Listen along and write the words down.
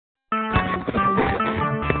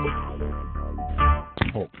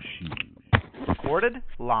Talk Shoes. Recorded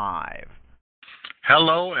live.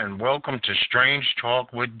 Hello and welcome to Strange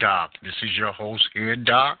Talk with Doc. This is your host here,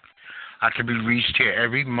 Doc. I can be reached here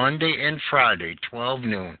every Monday and Friday, 12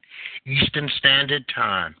 noon, Eastern Standard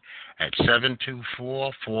Time at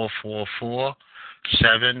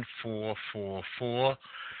 724-444-7444.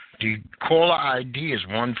 The caller ID is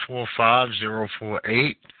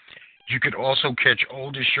 145048. You could also catch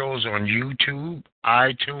older shows on YouTube,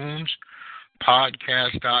 iTunes,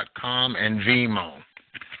 podcast.com, and Vimeo.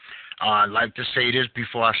 I'd like to say this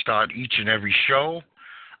before I start each and every show.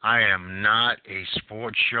 I am not a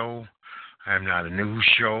sports show. I am not a news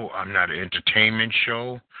show. I'm not an entertainment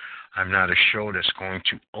show. I'm not a show that's going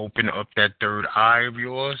to open up that third eye of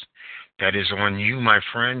yours. That is on you, my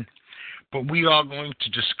friend. But we are going to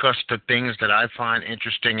discuss the things that I find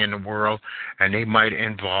interesting in the world, and they might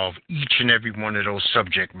involve each and every one of those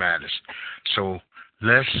subject matters. So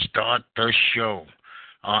let's start the show.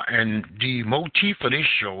 And the motif for this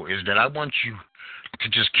show is that I want you to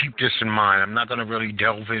just keep this in mind. I'm not going to really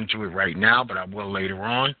delve into it right now, but I will later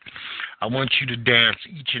on. I want you to dance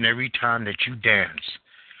each and every time that you dance,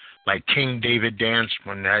 like King David danced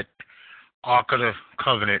when that Ark of the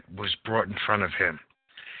Covenant was brought in front of him.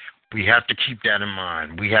 We have to keep that in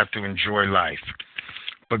mind. We have to enjoy life.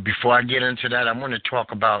 But before I get into that, I want to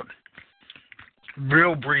talk about,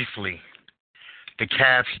 real briefly, the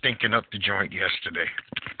Cavs stinking up the joint yesterday.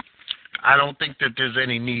 I don't think that there's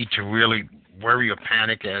any need to really worry or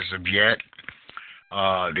panic as of yet.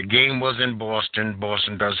 The game was in Boston.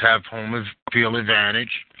 Boston does have home field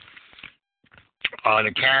advantage.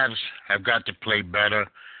 The Cavs have got to play better.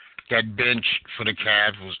 That bench for the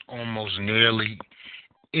Cavs was almost nearly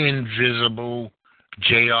invisible.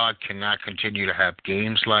 JR cannot continue to have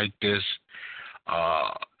games like this.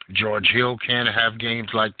 George Hill can't have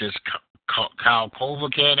games like this. Kyle Korver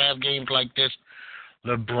can't have games like this.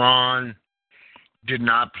 LeBron did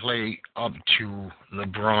not play up to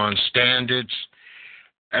LeBron's standards.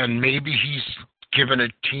 And maybe he's given a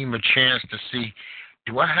team a chance to see,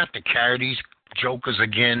 do I have to carry these jokers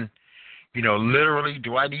again? You know, literally,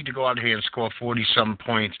 do I need to go out here and score 40-some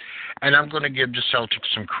points? And I'm going to give the Celtics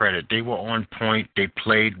some credit. They were on point. They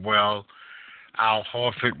played well. Al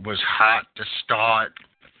Horford was hot to start.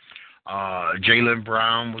 Jaylen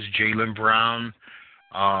Brown was Jaylen Brown.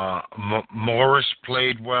 Morris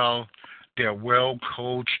played well. They're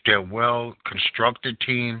well-coached. They're well-constructed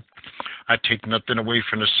team. I take nothing away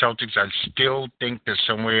from the Celtics. I still think that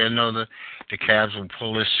some way or another the Cavs will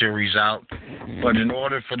pull this series out. But in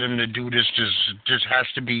order for them to do this, this has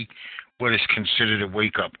to be what is considered a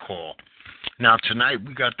wake-up call. Now, tonight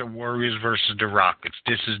we got the Warriors versus the Rockets.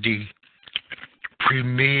 This is the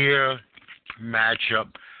premier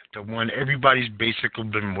matchup, the one everybody's basically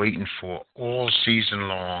been waiting for all season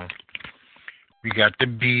long. We got the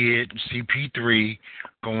Beard, CP3,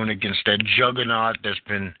 going against that juggernaut that's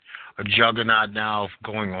been a juggernaut now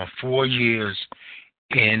going on 4 years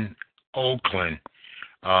in Oakland,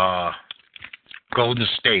 Golden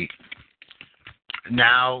State.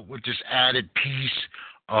 Now with this added piece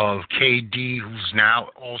of KD, who's now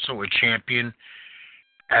also a champion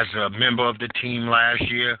as a member of the team last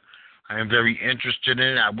year, I am very interested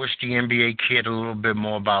in it. I wish the NBA cared a little bit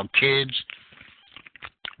more about kids,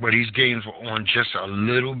 where these games were on just a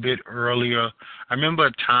little bit earlier. I remember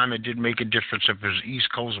a time it didn't make a difference if it was East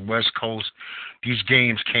Coast or West Coast. These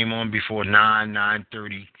games came on before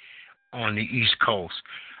 9:30 on the East Coast.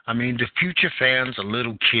 I mean, the future fans are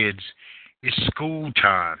little kids. It's school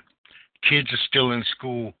time. Kids are still in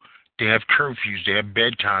school. They have curfews. They have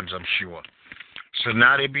bedtimes, I'm sure. So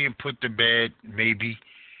now they're being put to bed maybe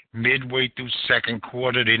midway through second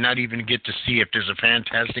quarter. They not even get to see if there's a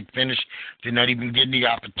fantastic finish. They're not even getting the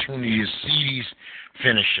opportunity to see these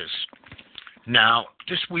finishes. Now,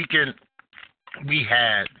 this weekend we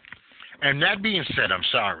had, and that being said, I'm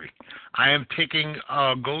sorry, I am picking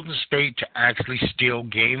Golden State to actually steal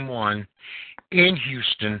Game 1 in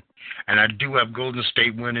Houston, and I do have Golden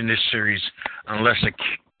State winning this series unless a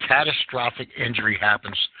catastrophic injury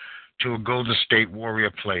happens to a Golden State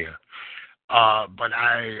Warrior player. But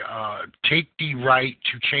I take the right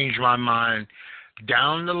to change my mind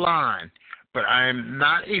down the line. But I am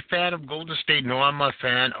not a fan of Golden State, nor am I a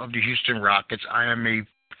fan of the Houston Rockets. I am a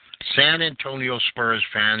San Antonio Spurs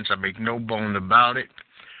fan. I make no bone about it.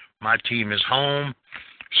 My team is home,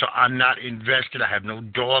 so I'm not invested. I have no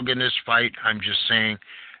dog in this fight. I'm just saying,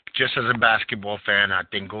 just as a basketball fan, I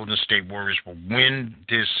think Golden State Warriors will win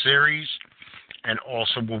this series and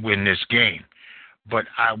also will win this game. But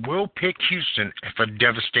I will pick Houston for a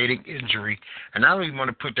devastating injury, and I don't even want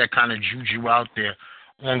to put that kind of juju out there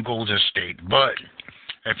on Golden State. But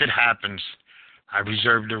if it happens, I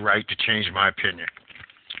reserve the right to change my opinion.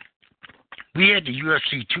 We had the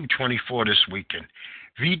UFC 224 this weekend.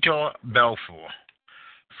 Vitor Belfort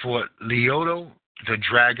for Lyoto the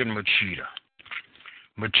Dragon Machida.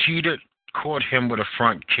 Machida caught him with a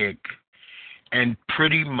front kick and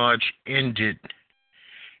pretty much ended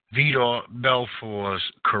Vitor Belfort's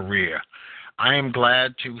career. I am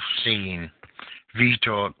glad to have seen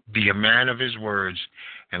Vitor be a man of his words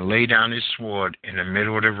and lay down his sword in the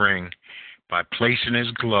middle of the ring by placing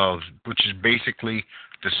his gloves, which is basically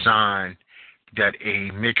the sign that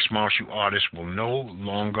a mixed martial artist will no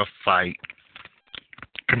longer fight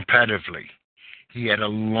competitively. He had a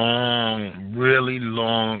long, really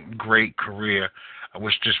long, great career. I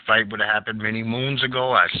wish this fight would have happened many moons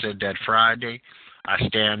ago. I said that Friday. I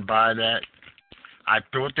stand by that. I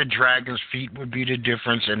thought the Dragon's feet would be the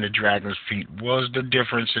difference, and the Dragon's feet was the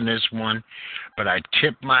difference in this one. But I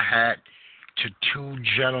tip my hat to two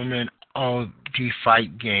gentlemen of the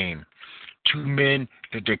fight game. Two men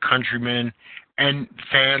that their countrymen and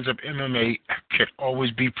fans of MMA can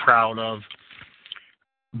always be proud of.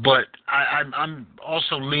 But I'm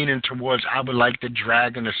also leaning towards I would like the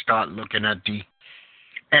Dragon to start looking at the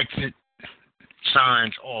exit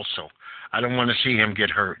signs also. I don't want to see him get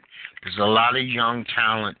hurt. There's a lot of young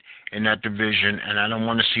talent in that division, and I don't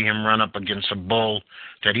want to see him run up against a bull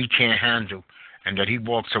that he can't handle and that he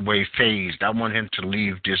walks away phased. I want him to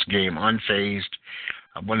leave this game unfazed.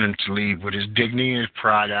 I want him to leave with his dignity and his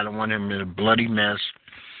pride. I don't want him in a bloody mess.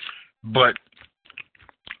 But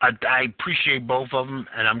I appreciate both of them,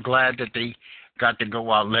 and I'm glad that they got to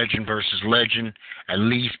go out legend versus legend. At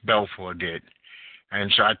least Belfort did.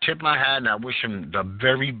 And so I tip my hat, and I wish him the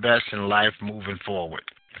very best in life moving forward.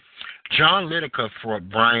 John Lineker fought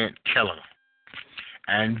Brian Kelleher,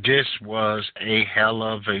 and this was a hell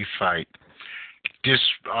of a fight. This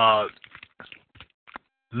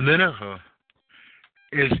Lineker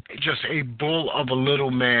is just a bull of a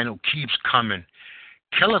little man who keeps coming.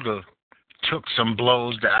 Kelleher took some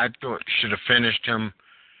blows that I thought should have finished him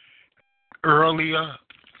earlier.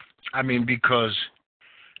 I mean, because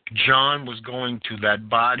John was going to that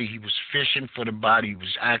body. He was fishing for the body. He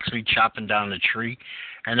was actually chopping down the tree.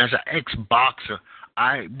 And as an ex-boxer,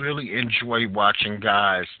 I really enjoy watching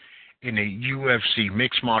guys in the UFC,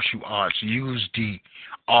 mixed martial arts, use the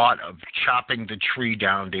art of chopping the tree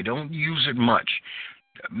down. They don't use it much.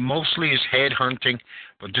 Mostly it's head hunting,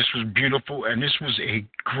 but this was beautiful, and this was a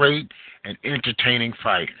great and entertaining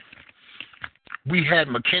fight. We had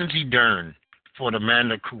Mackenzie Dern for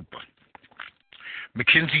Amanda Cooper.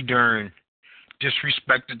 Mackenzie Dern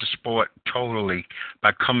disrespected the sport totally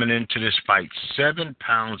by coming into this fight 7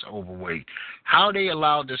 pounds overweight. How they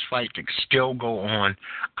allowed this fight to still go on,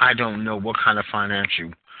 I don't know what kind of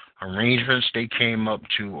financial arrangements they came up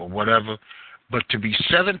to or whatever, but to be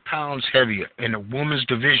 7 pounds heavier in a woman's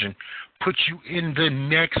division puts you in the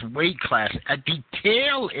next weight class, at the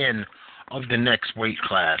tail end of the next weight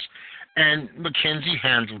class. And Mackenzie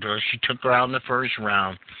handled her. She took her out in the first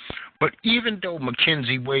round. But even though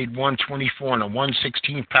Mackenzie weighed 124 in a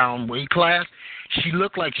 116-pound weight class, she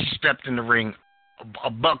looked like she stepped in the ring a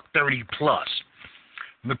 $130 plus.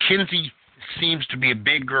 Mackenzie seems to be a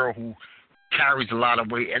big girl who carries a lot of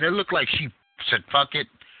weight, and it looked like she said, fuck it,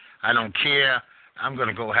 I don't care, I'm going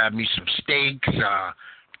to go have me some steaks,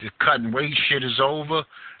 the cutting weight shit is over.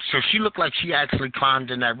 So she looked like she actually climbed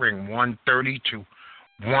in that ring, 130 to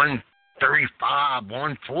 135,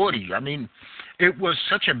 140. I mean, it was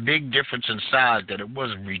such a big difference in size that it was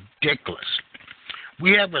ridiculous.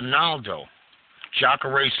 We have Ronaldo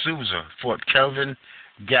Jacare Souza fought Kelvin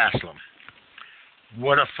Gastelum.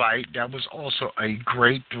 What a fight. That was also a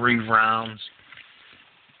great 3 rounds.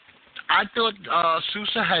 I thought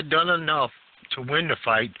Souza had done enough to win the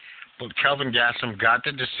fight, but Kelvin Gastelum got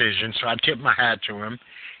the decision, so I tip my hat to him.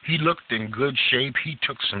 He looked in good shape. He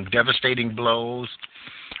took some devastating blows.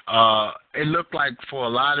 It looked like for a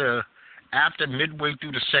lot of, after midway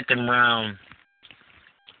through the second round,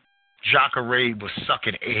 Jacare was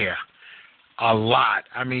sucking air a lot.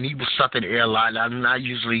 I mean, he was sucking air a lot. I'm not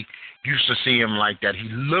usually used to see him like that. He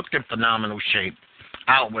looked in phenomenal shape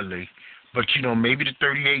outwardly, but, you know, maybe the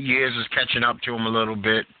 38 years is catching up to him a little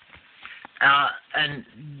bit. And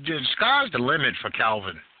the sky's the limit for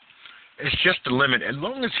Calvin. It's just the limit. As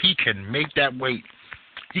long as he can make that weight,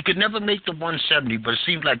 he could never make the 170, but it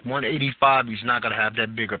seems like 185, he's not going to have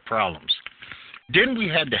that bigger problems. Then we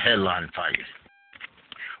had the headline fight,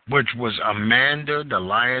 which was Amanda the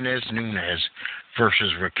Lioness Nunes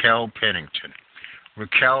versus Raquel Pennington.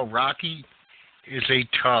 Raquel Rocky is a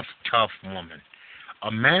tough, tough woman.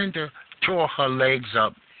 Amanda tore her legs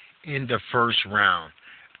up in the first round.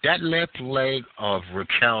 That left leg of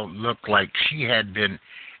Raquel looked like she had been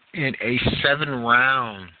in a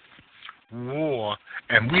 7-round war,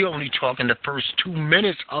 and we only talking the first 2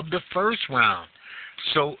 minutes of the first round.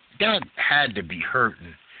 So that had to be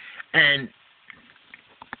hurting. And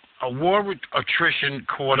a war with attrition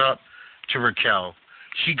caught up to Raquel.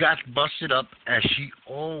 She got busted up as she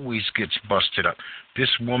always gets busted up. This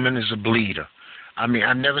woman is a bleeder. I mean,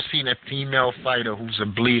 I've never seen a female fighter who's a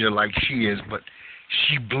bleeder like she is, but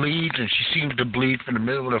she bleeds, and she seems to bleed from the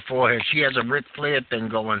middle of the forehead. She has a Ric Flair thing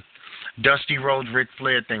going, Dusty Rhodes Ric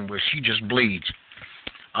Flair thing, where she just bleeds.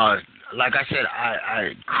 Like I said,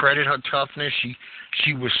 I credit her toughness.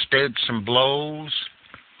 She withstood some blows.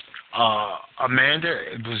 Amanda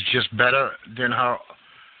was just better than her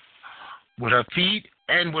with her feet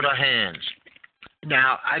and with her hands.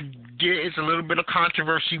 Now, it's a little bit of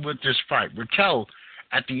controversy with this fight. Raquel,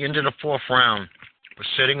 at the end of the fourth round, was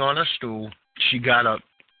sitting on a stool. She got up.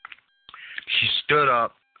 She stood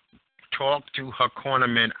up, talked to her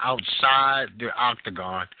cornerman outside the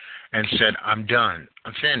octagon, and said, "I'm done.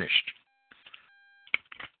 I'm finished."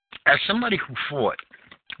 As somebody who fought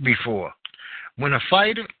before, when a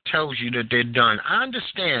fighter tells you that they're done, I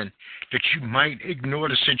understand that you might ignore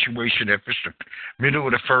the situation if it's the middle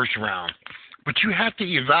of the first round. But you have to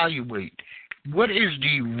evaluate, what is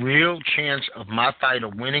the real chance of my fighter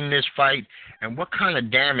winning this fight, and what kind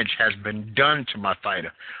of damage has been done to my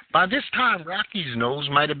fighter? By this time, Rocky's nose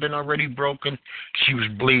might have been already broken. She was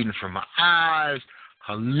bleeding from her eyes.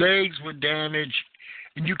 Her legs were damaged.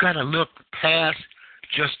 And you got to look past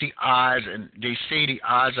just the eyes, and they say the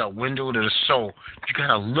eyes are a window to the soul. You got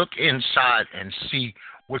to look inside and see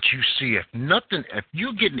what you see. If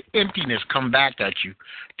you're getting emptiness come back at you,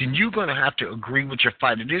 then you're going to have to agree with your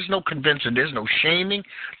fighter. There's no convincing. There's no shaming.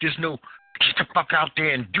 There's no get the fuck out there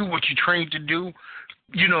and do what you're trained to do.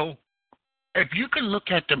 You know, if you can look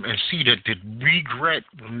at them and see that the regret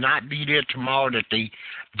will not be there tomorrow, that they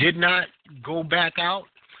did not go back out,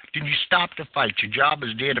 then you stop the fight. Your job is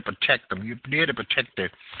there to protect them. You're there to protect them,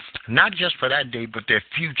 not just for that day, but their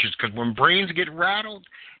futures. Because when brains get rattled,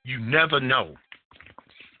 you never know.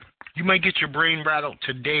 You might get your brain rattled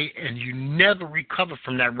today, and you never recover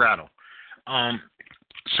from that rattle.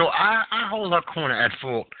 So I hold her corner at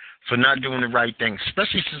fault for not doing the right thing,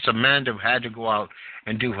 especially since Amanda had to go out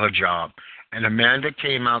and do her job. And Amanda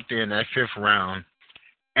came out there in that fifth round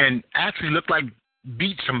and actually looked like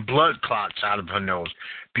beat some blood clots out of her nose,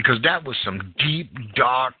 because that was some deep,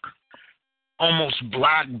 dark, almost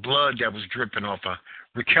black blood that was dripping off her.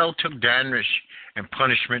 Raquel took damage and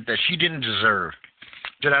punishment that she didn't deserve,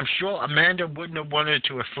 that I'm sure Amanda wouldn't have wanted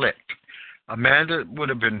to inflict. Amanda would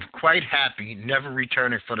have been quite happy never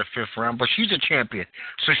returning for the fifth round, but she's a champion,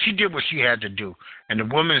 so she did what she had to do. And the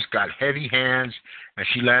woman's got heavy hands, and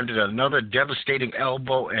she landed another devastating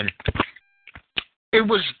elbow, and it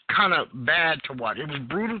was kind of bad to watch. It was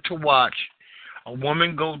brutal to watch a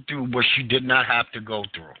woman go through what she did not have to go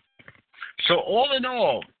through. So all in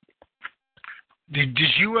all, this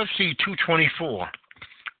UFC 224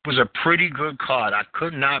 was a pretty good card. I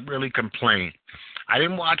could not really complain. I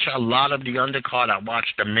didn't watch a lot of the undercard. I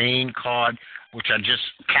watched the main card, which I just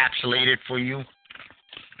encapsulated for you,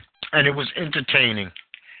 and it was entertaining.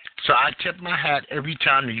 So I tip my hat every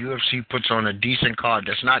time the UFC puts on a decent card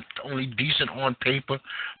that's not only decent on paper,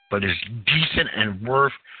 but is decent and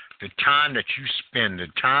worth the time that you spend, the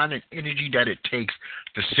time and energy that it takes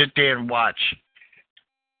to sit there and watch.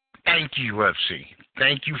 Thank you, UFC.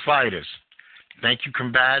 Thank you, fighters. Thank you,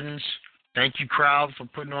 combatants. Thank you, crowd, for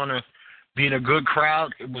being a good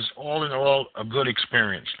crowd. It was all in all a good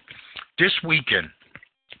experience. This weekend,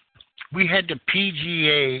 we had the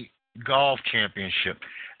PGA Golf Championship,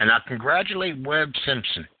 and I congratulate Webb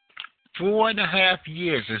Simpson. 4.5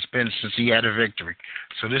 years it's been since he had a victory.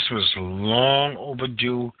 So this was long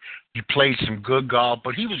overdue. He played some good golf,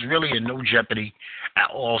 but he was really in no jeopardy at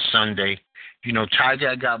all Sunday. You know,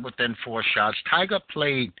 Tiger got within 4 shots. Tiger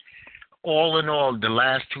played, all in all, the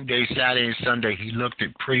last 2 days, Saturday and Sunday, he looked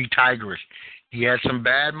pretty tigerish. He had some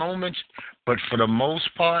bad moments, but for the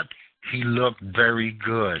most part, he looked very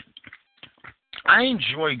good. I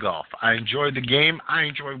enjoy golf. I enjoy the game. I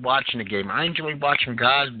enjoy watching the game. I enjoy watching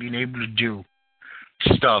guys being able to do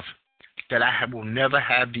stuff that I will never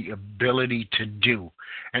have the ability to do.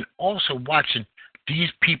 And also watching these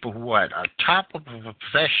people who are at the top of a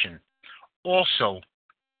profession also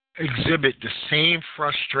exhibit the same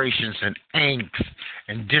frustrations and angst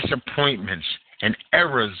and disappointments and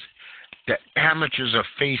errors that amateurs are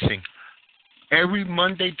facing every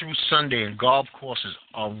Monday through Sunday in golf courses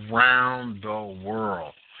around the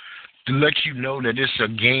world, to let you know that it's a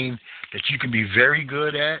game that you can be very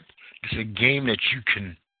good at. It's a game that you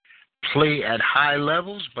can play at high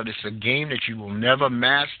levels, but it's a game that you will never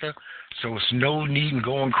master. So it's no need in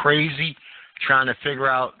going crazy trying to figure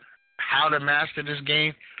out how to master this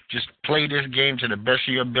game. Just play this game to the best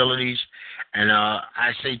of your abilities. And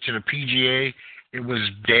I say to the PGA, it was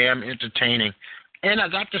damn entertaining. And I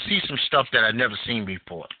got to see some stuff that I'd never seen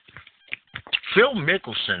before. Phil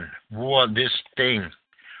Mickelson wore this thing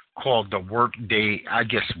called the Workday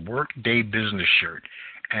business shirt.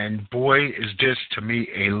 And boy, is this, to me,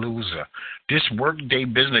 a loser. This Workday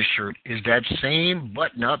business shirt is that same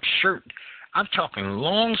button-up shirt. I'm talking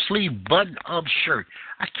long-sleeve button-up shirt.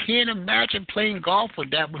 I can't imagine playing golf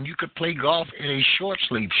with that when you could play golf in a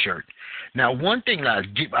short-sleeve shirt. Now, one thing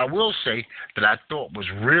I will say that I thought was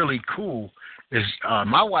really cool is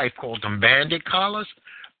my wife calls them bandit collars,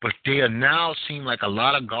 but they are now seem like a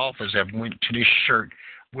lot of golfers have went to this shirt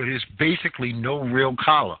where there's basically no real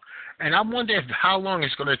collar. And I wonder how long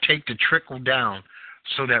it's going to take to trickle down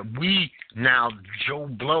so that we now, Joe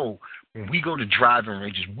Blow, when we go to driving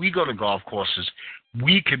ranges, we go to golf courses,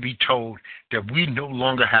 we could be told that we no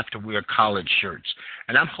longer have to wear collared shirts.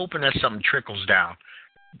 And I'm hoping that something trickles down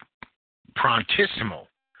prontissimo,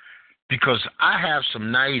 because I have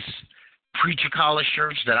some nice preacher collar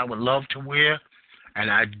shirts that I would love to wear, and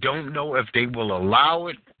I don't know if they will allow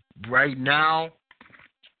it right now.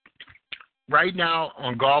 Right now,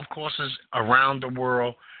 on golf courses around the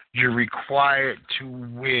world, you're required to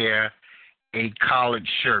wear a collared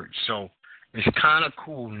shirt. So it's kind of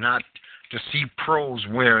cool not to see pros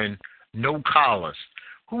wearing no collars.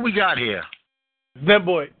 Who we got here? Net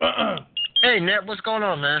Boy. Hey, Net, what's going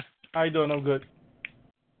on, man? How you doing? I'm good.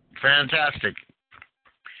 Fantastic.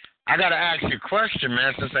 I got to ask you a question,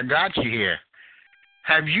 man, since I got you here.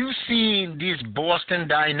 Have you seen these Boston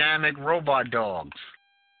Dynamic robot dogs?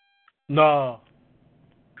 No.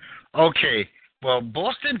 Okay, well,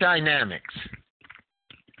 Boston Dynamics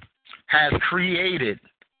has created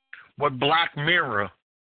what Black Mirror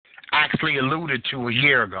actually alluded to a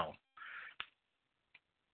year ago.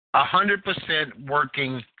 100%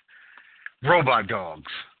 working robot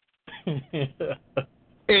dogs.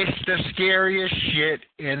 It's the scariest shit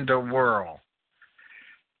in the world.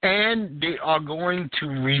 And they are going to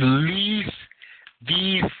release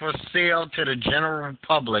these for sale to the general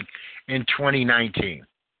public in 2019.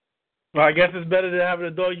 Well, I guess it's better than having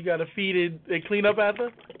a dog you got to feed and clean up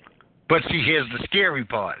after? But see, here's the scary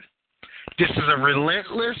part. This is a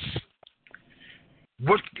relentless...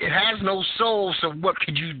 It has no soul, so what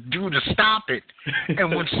could you do to stop it?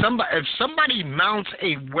 And when if somebody mounts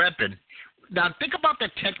a weapon... Now, think about the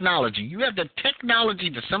technology. You have the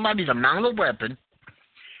technology for somebody to mount a weapon.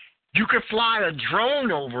 You could fly a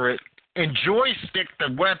drone over it and joystick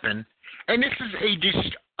the weapon, and this is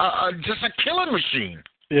just a killing machine.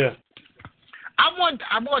 Yeah.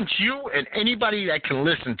 I want you and anybody that can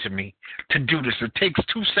listen to me to do this. It takes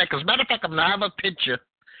 2 seconds. Matter of fact, I'm going to have a picture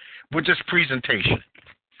with this presentation.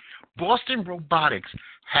 Boston Robotics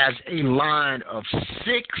has a line of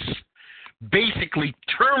 6 basically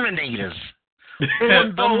Terminators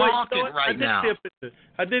on the market right now.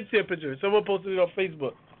 I did see a picture. Someone posted it on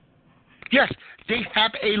Facebook. Yes, they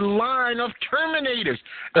have a line of Terminators.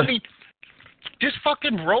 I mean, this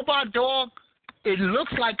fucking robot dog, it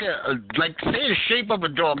looks like say the shape of a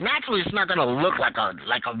dog. Naturally, it's not going to look like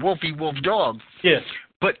a wolfy wolf dog. Yes.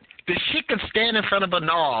 But the shit can stand in front of a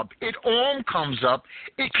knob. Its arm comes up.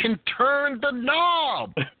 It can turn the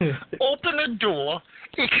knob. Open the door.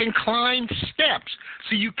 It can climb steps.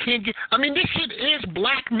 So you can't get... I mean, this shit is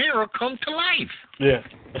Black Mirror come to life. Yeah.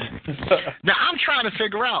 Now, I'm trying to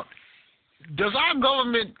figure out, does our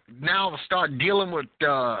government now start dealing with,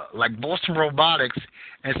 like Boston Robotics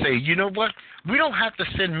and say, you know what? We don't have to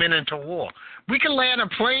send men into war. We can land a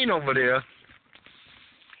plane over there.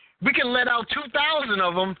 We can let out 2,000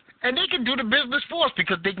 of them, and they can do the business for us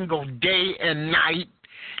because they can go day and night.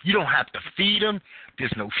 You don't have to feed them.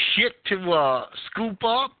 There's no shit to scoop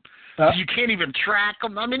up. So you can't even track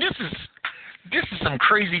them. I mean, this is some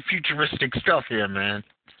crazy futuristic stuff here, man.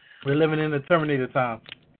 We're living in the Terminator time.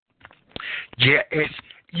 Yeah, it's,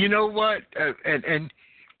 you know what? And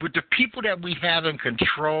with the people that we have in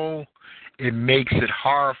control, it makes it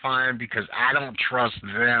horrifying because I don't trust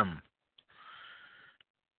them.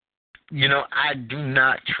 You know, I do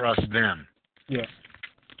not trust them. Yeah.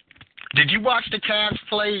 Did you watch the Cavs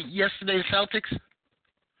play yesterday, Celtics?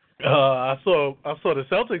 I saw the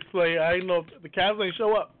Celtics play. I didn't know if the Cavs ain't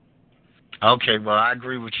show up. Okay, well, I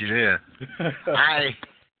agree with you there. I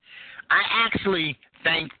actually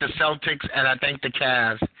thank the Celtics and I thank the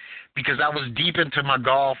Cavs because I was deep into my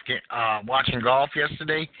golf, watching golf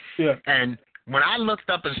yesterday. Yeah. And when I looked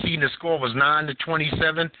up and seen the score was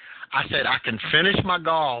 9-27, I said I can finish my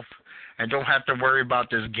golf and don't have to worry about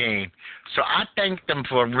this game. So I thank them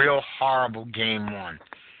for a real horrible game one.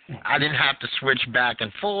 I didn't have to switch back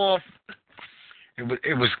and forth.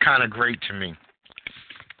 It was kind of great to me.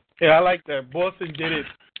 Yeah, I like that. Boston did it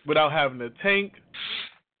without having a tank.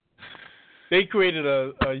 They created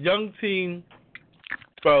a young team.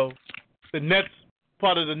 Well, the Nets,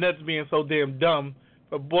 part of the Nets being so damn dumb,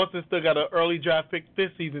 but Boston still got an early draft pick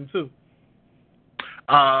this season, too.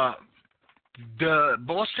 The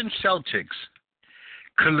Boston Celtics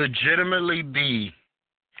could legitimately be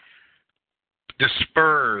the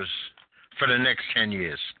Spurs for the next 10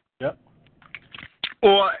 years. Yep.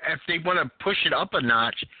 Or if they want to push it up a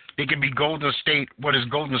notch, they could be Golden State, what is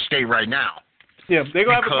Golden State right now. Yeah, they're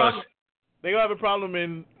going to have a problem. They're going to have a problem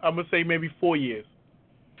in, I'm going to say, maybe 4 years.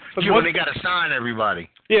 Yeah, they got to sign everybody.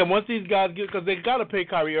 Yeah, once these guys get, because they got to pay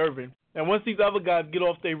Kyrie Irving. And once these other guys get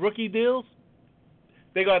off their rookie deals,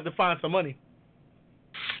 they're going to have to find some money.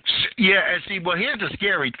 Yeah, and see, well, here's the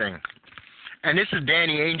scary thing. And this is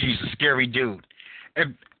Danny Ainge, he's a scary dude. If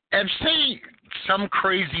say, some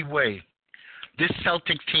crazy way, this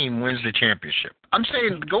Celtics team wins the championship. I'm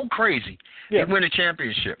saying go crazy. Yeah. They win a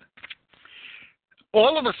championship.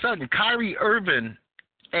 All of a sudden, Kyrie Irving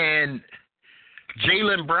and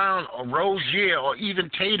Jaylen Brown or Rozier or even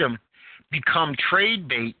Tatum become trade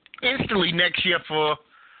bait instantly next year for,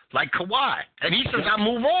 like, Kawhi. And he says, I'll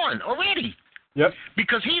move on already. Yep.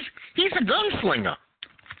 Because he's a gunslinger.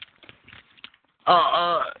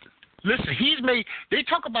 Listen, they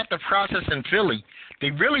talk about the process in Philly.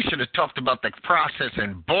 They really should have talked about the process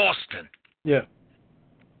in Boston. Yeah.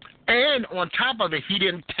 And on top of it, he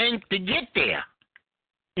didn't tank to get there.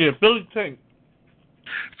 Yeah, Philly tanked.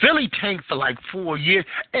 Philly tanked for like 4 years.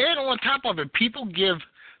 And on top of it, people give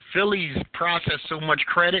Philly's process so much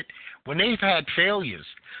credit when they've had failures.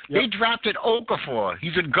 Yep. They drafted Okafor.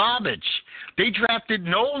 He's a garbage. They drafted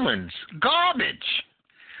Nolans. Garbage.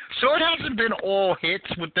 So it hasn't been all hits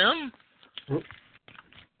with them. It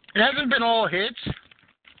hasn't been all hits.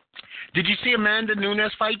 Did you see Amanda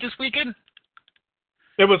Nunes fight this weekend?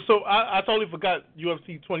 It was so I totally forgot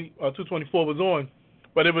UFC 224 was on,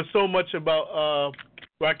 but it was so much about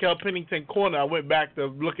Raquel Pennington corner. I went back to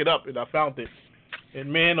look it up and I found it.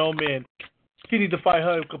 And man, oh man, she needs to fight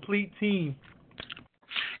her complete team.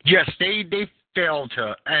 Yes, they failed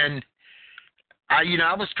her, and I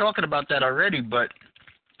was talking about that already, but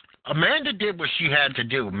Amanda did what she had to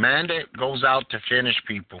do. Amanda goes out to finish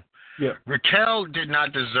people. Yeah. Raquel did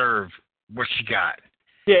not deserve what she got.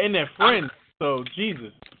 Yeah, and they're friends. So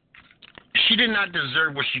Jesus. She did not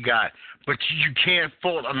deserve what she got, but you can't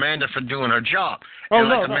fault Amanda for doing her job. Oh, and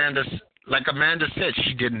no. Like Amanda said,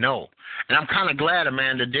 she didn't know, and I'm kind of glad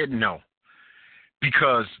Amanda didn't know,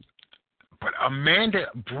 but Amanda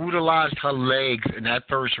brutalized her legs in that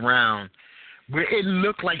first round, where it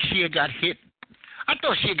looked like she had got hit. I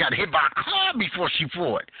thought she had got hit by a car before she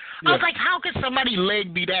fought. Yeah. I was like, how could somebody's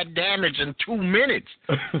leg be that damaged in 2 minutes?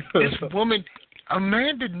 This woman,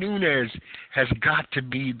 Amanda Nunes, has got to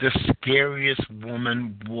be the scariest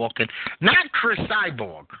woman walking. Not Chris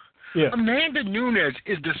Cyborg. Yeah. Amanda Nunes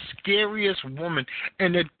is the scariest woman.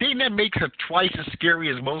 And the thing that makes her twice as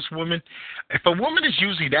scary as most women, if a woman is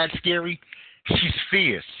usually that scary, she's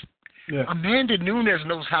fierce. Yeah. Amanda Nunes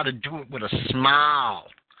knows how to do it with a smile.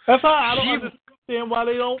 That's why I don't understand why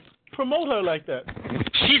they don't promote her like that.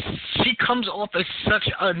 She comes off as such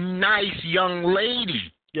a nice young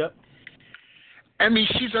lady. Yep. I mean,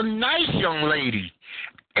 she's a nice young lady,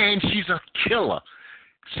 and she's a killer.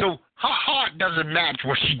 So her heart doesn't match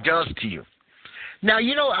what she does to you. Now,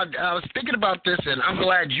 I was thinking about this, and I'm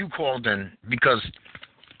glad you called in, because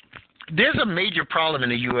there's a major problem in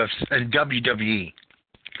the UFC and WWE.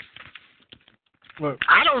 What?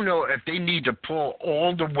 I don't know if they need to pull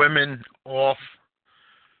all the women off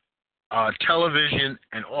television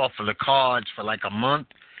and off of the cards for like a month.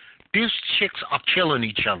 These chicks are killing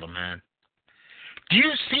each other, man. Do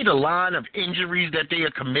you see the line of injuries that they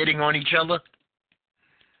are committing on each other?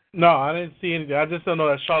 No, I didn't see anything. I just don't know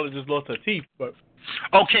that Charlotte just lost her teeth. But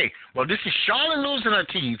okay, well, this is Charlotte losing her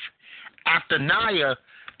teeth after Nia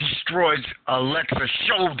destroys Alexa's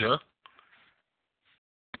shoulder.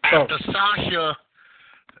 After Sasha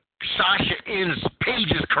ends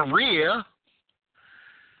Paige's career.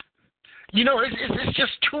 It's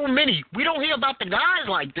just too many. We don't hear about the guys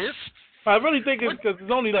like this. I really think it's because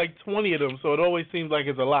there's only like 20 of them, so it always seems like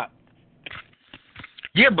it's a lot.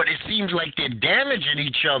 Yeah, but it seems like they're damaging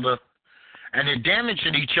each other, and they're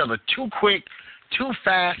damaging each other too quick, too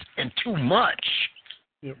fast, and too much.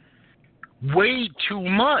 Yep. Way too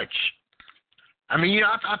much. I mean,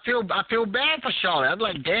 I feel bad for Charlotte. I'm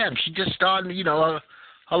like, damn, she just started, her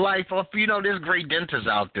her life off. You know, there's great dentists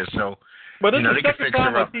out there, so but this you know, is they the can second fix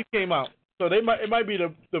time her her up. teeth came out, so it might be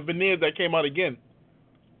the veneers that came out again.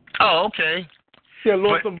 Oh, okay. She had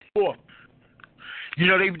lost them before. You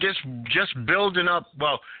know, they just building up.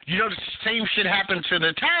 Well, you know, the same shit happened to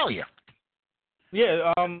Natalia.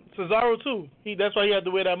 Yeah, Cesaro too. That's why he had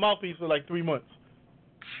to wear that mouthpiece for like 3 months.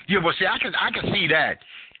 Yeah, well, see, I can see that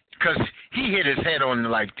because he hit his head on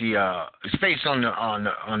like his face on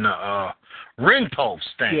the ring post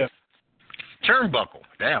thing. Yeah. Turnbuckle.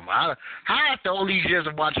 Damn, how after all these years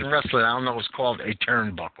of watching wrestling, I don't know what's called a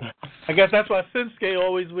turnbuckle. I guess that's why Shinsuke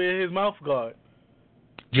always wear his mouth guard.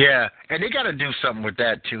 Yeah, and they got to do something with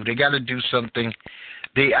that too. They got to do something.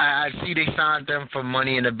 I see they signed them for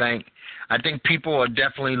Money in the Bank. I think people are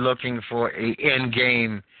definitely looking for a end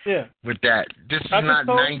game. Yeah. With that, this is not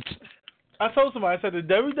nice. I told somebody, I said the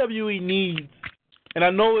WWE needs, and I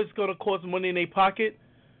know it's going to cost money in their pocket.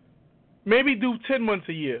 Maybe do 10 months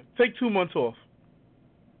a year. Take 2 months off.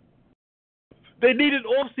 They need an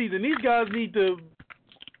off season. These guys need to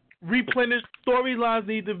replenish. Storylines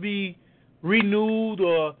need to be renewed,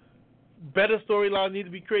 or better storylines need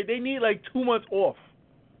to be created. They need like 2 months off.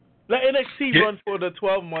 Let NXT run for the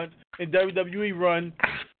 12 months and WWE run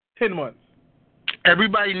 10 months.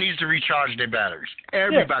 Everybody needs to recharge their batteries.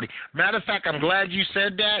 Everybody. Yeah. Matter of fact, I'm glad you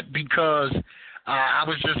said that because I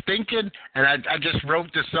was just thinking, and I just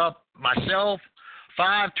wrote this up myself.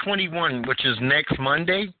 5/21, which is next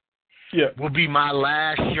Monday, will be my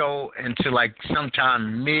last show until like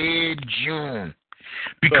sometime mid-June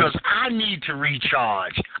because I need to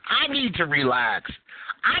recharge. I need to relax.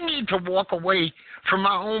 I need to walk away from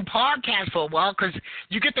my own podcast for a while because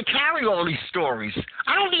you get to carry all these stories.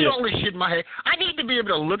 I don't need all this shit in my head. I need to be able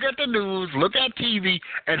to look at the news, look at TV,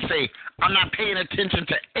 and say, I'm not paying attention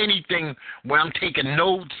to anything where I'm taking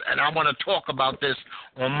notes and I want to talk about this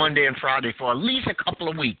on Monday and Friday for at least a couple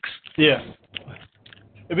of weeks. Yeah.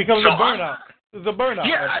 It becomes a burnout. It's a burnout.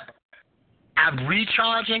 Yeah. I'm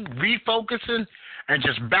recharging, refocusing, and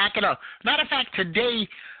just backing up. Matter of fact, today,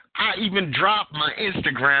 I even dropped my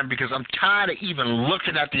Instagram because I'm tired of even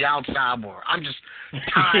looking at the outside world. I'm just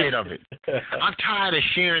tired of it. I'm tired of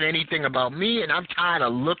sharing anything about me, and I'm tired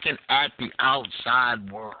of looking at the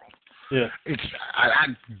outside world. Yeah.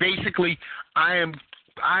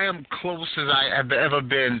 I am close as I have ever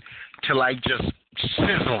been to like just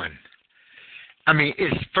sizzling. I mean,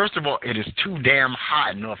 first of all, it is too damn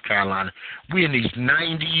hot in North Carolina. We're in these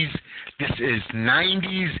 90s. This is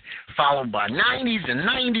 90s, followed by 90s and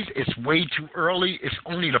 90s. It's way too early. It's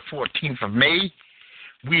only the 14th of May.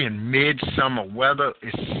 We're in midsummer weather.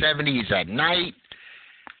 It's 70s at night.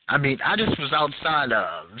 I mean, I just was outside,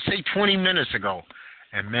 say 20 minutes ago,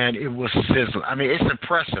 and, man, it was sizzling. I mean, it's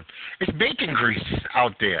impressive. It's bacon grease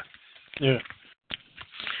out there. Yeah.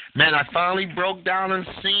 Man, I finally broke down and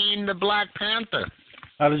seen the Black Panther.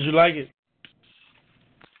 How did you like it?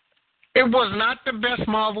 It was not the best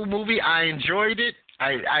Marvel movie. I enjoyed it.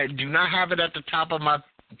 I do not have it at the top of my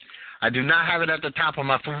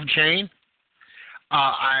food chain.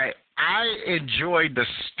 I enjoyed the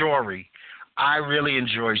story. I really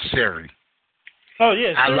enjoyed Siri. Oh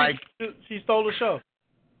yeah, she stole the show.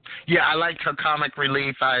 Yeah, I liked her comic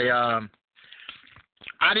relief. I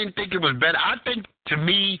didn't think it was better. I think, to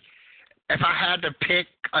me, if I had to pick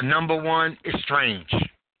a number one, it's Strange.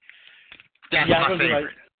 That's my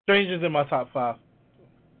favorite. Strange is in my top 5.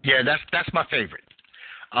 Yeah, that's my favorite.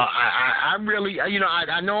 I really,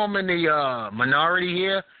 I know I'm in the minority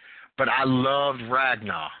here, but I loved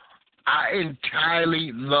Ragnar. I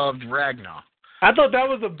entirely loved Ragnar. I thought that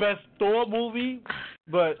was the best Thor movie,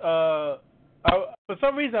 but for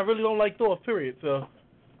some reason I really don't like Thor, period, so...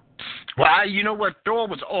 Well, you know what? Thor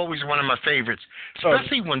was always one of my favorites,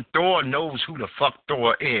 especially when Thor knows who the fuck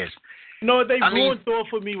Thor is. You know what? They ruined Thor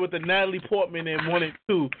for me with the Natalie Portman in 1 and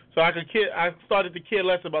 2, so I started to care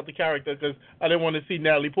less about the character because I didn't want to see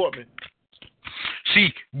Natalie Portman.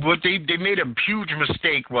 See, what they made a huge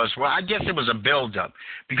mistake was, well, I guess it was a build-up,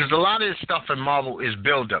 because a lot of this stuff in Marvel is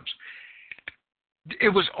build-ups. It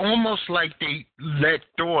was almost like they let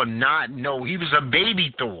Thor not know he was a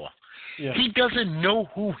baby Thor. Yeah. He doesn't know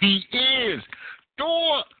who he is.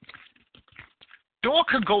 Thor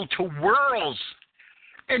could go to worlds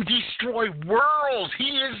and destroy worlds.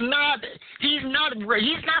 He's not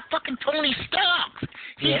fucking Tony Stark.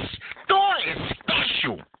 Thor is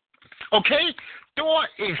special. Okay? Thor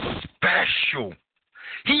is special.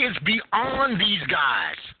 He is beyond these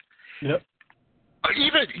guys. Yep.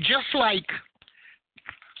 Even just like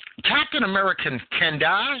Captain America can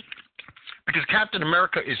die, because Captain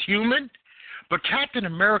America is human, but Captain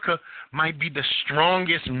America might be the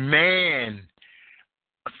strongest man,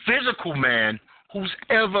 physical man, who's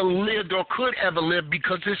ever lived or could ever live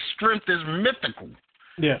because his strength is mythical.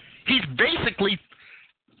 Yeah. He's basically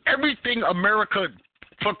everything America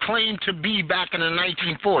proclaimed to be back in the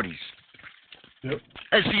 1940s. Yep.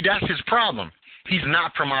 And see, that's his problem. He's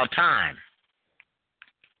not from our time.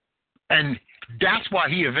 And that's why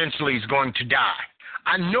he eventually is going to die.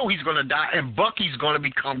 I know he's going to die, and Bucky's going to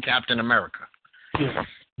become Captain America. Yeah.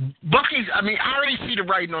 Bucky's, I mean, I already see the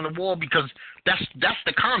writing on the wall because that's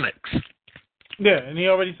the comics. Yeah, and he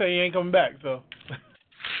already said he ain't coming back, so.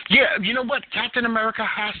 Yeah, you know what? Captain America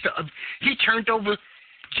has to, he turned over,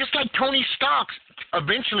 just like Tony Stark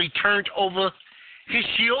eventually turned over his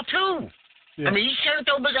shield too. Yeah. I mean, he turned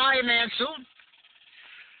over his Iron Man suit.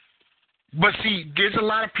 But see, there's a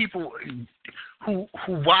lot of people who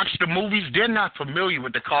watch the movies, they're not familiar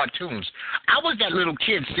with the cartoons. I was that little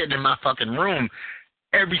kid sitting in my fucking room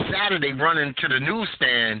every Saturday running to the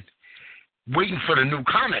newsstand waiting for the new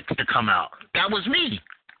comics to come out. That was me.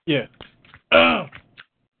 Yeah.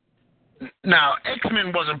 Now,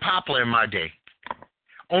 X-Men wasn't popular in my day.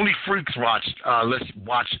 Only freaks read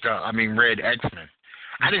X-Men.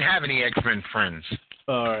 I didn't have any X-Men friends.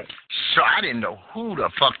 All right. So I didn't know who the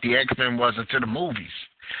fuck the X-Men was until the movies.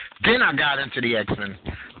 Then I got into the X-Men.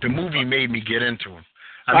 The movie made me get into them.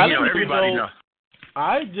 I mean, everybody knows.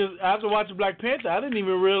 I just, after watching Black Panther, I didn't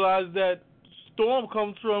even realize that Storm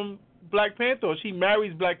comes from Black Panther, or she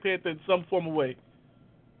marries Black Panther in some form of way.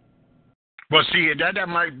 Well, see, that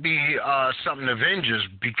might be something Avengers,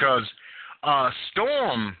 because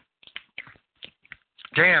Storm,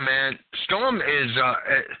 damn, man, Storm is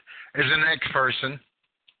an ex-person,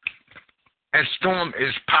 and Storm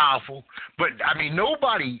is powerful. But, I mean,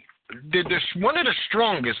 nobody, one of the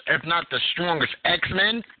strongest, if not the strongest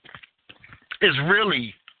X-Men is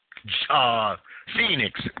really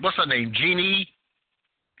Phoenix. What's her name, Jean?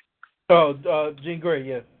 Jean Grey,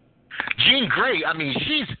 yes. Jean Grey, I mean,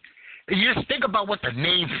 you just think about what the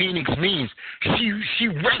name Phoenix means. She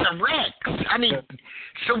resurrects. I mean,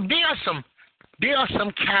 so there are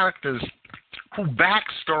some characters whose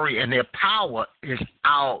backstory and their power is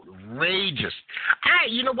outrageous.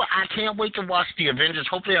 You know what? I can't wait to watch the Avengers.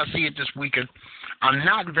 Hopefully I'll see it this weekend. I'm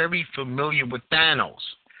not very familiar with Thanos.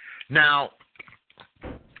 Now,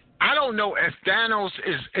 I don't know if Thanos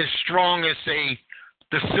is as strong as, say,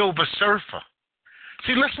 the Silver Surfer.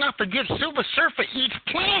 See, let's not forget, Silver Surfer eats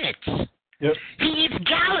planets. Yep. He eats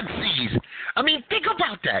galaxies. I mean, think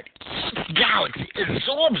about that. He eats galaxies,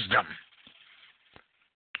 absorbs them.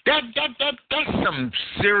 That's some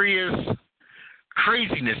serious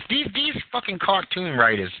craziness. These fucking cartoon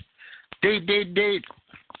writers, they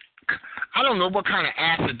I don't know what kind of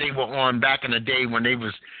acid they were on back in the day when they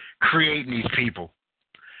was creating these people.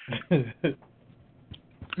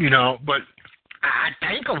 You know, but I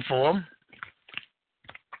thank them for them.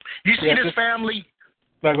 You see this family?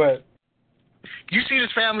 No, go ahead. You see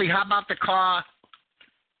this family hop out the car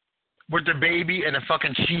with the baby and a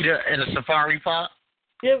fucking cheetah and a safari park?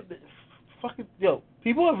 Yeah, fucking,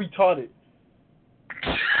 people are retarded.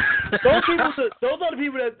 Those are the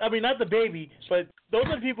people that, I mean, not the baby, but those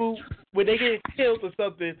are the people, when they get killed or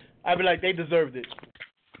something, I be like, they deserved it.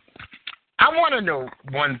 I want to know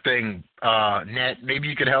one thing, Nat, maybe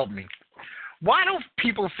you could help me. Why do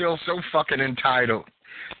people feel so fucking entitled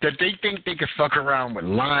that they think they can fuck around with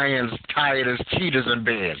lions, tigers, cheetahs, and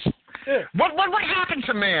bears? Yeah. What happened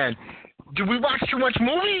to man? Do we watch too much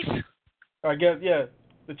movies? I guess, yeah.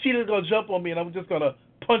 The cheetah's going to jump on me, and I'm just going to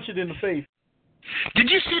punch it in the face. Did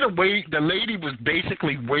you see the way the lady was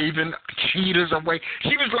basically waving cheetahs away?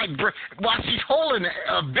 She was like, while she's holding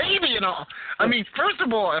a baby and all. I mean, first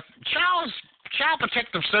of all, if Child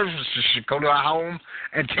Protective Services should go to our home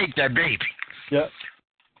and take that baby. Yeah.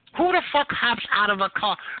 Who the fuck hops out of a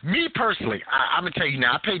car? Me personally, I'm going to tell you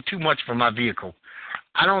now, I pay too much for my vehicle.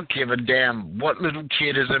 I don't give a damn what little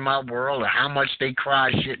kid is in my world or how much they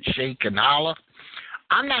cry, shit, shake, and holler.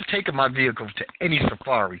 I'm not taking my vehicle to any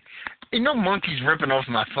safari. Ain't no monkeys ripping off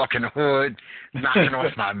my fucking hood, knocking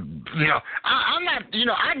off my, I'm not,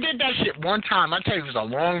 I did that shit one time. I tell you, it was a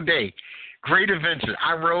long day. Great adventure.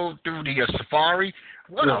 I rode through the safari.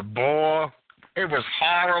 What a bore. It was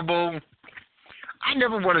horrible. I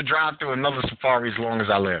never want to drive through another safari as long as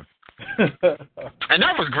I live. And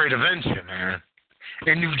that was Great Adventure, man,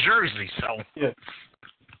 in New Jersey. So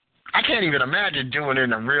I can't even imagine doing it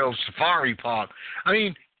in a real safari park. I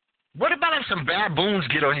mean, what about if some baboons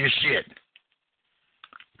get on your shit?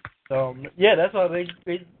 Yeah, that's how they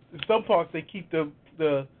in some parks they keep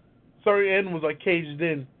the certain animals like caged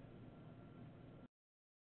in.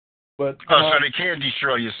 But so they can't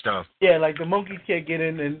destroy your stuff. Yeah, like the monkeys can't get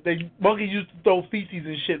in, and monkeys used to throw feces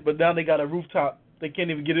and shit, but now they got a rooftop. They can't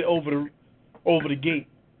even get it over over the gate.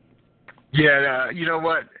 Yeah, you know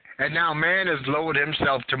what? And now man has lowered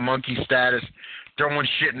himself to monkey status, throwing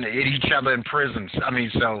shit and at each other in prisons. I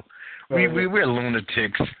mean, so we're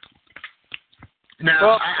lunatics. Now,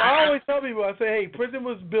 well, I always tell people, I say, hey, prison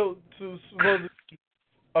was built to supposed to be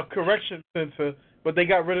a correction center, but they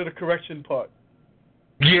got rid of the correction part.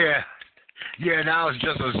 Yeah, now it's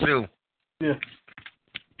just a zoo. Yeah.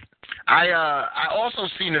 I also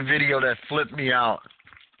seen a video that flipped me out.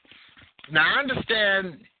 Now I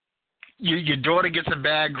understand your daughter gets a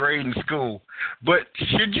bad grade in school, but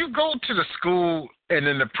should you go to the school and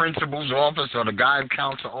in the principal's office or the guidance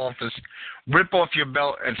counselor office, rip off your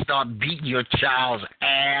belt and start beating your child's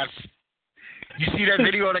ass? You see that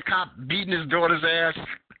video of the cop beating his daughter's ass?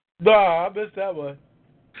 Nah, I missed that one.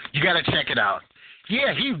 You got to check it out.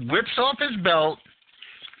 Yeah, he whips off his belt,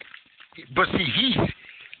 but see,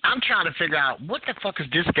 I'm trying to figure out what the fuck is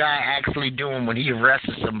this guy actually doing when he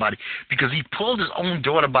arrested somebody, because he pulled his own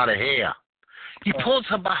daughter by the hair. He pulls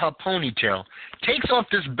her by her ponytail, takes off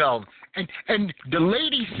this belt, and the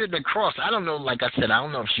lady sitting across, I don't know, like I said, I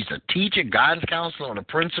don't know if she's a teacher, guidance counselor, or the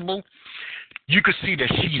principal. You could see that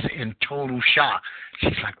she's in total shock.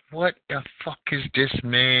 She's like, what the fuck is this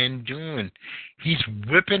man doing? He's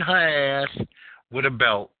whipping her ass with a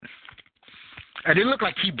belt. And it looked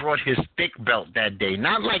like he brought his thick belt that day.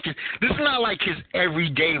 This is not like his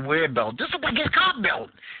everyday wear belt. This is like his cop belt.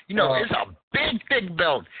 You know, it's a big, thick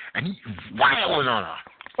belt. And he's wilding on her.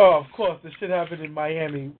 Oh, of course. This shit happened in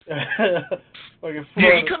Miami. Like in Florida.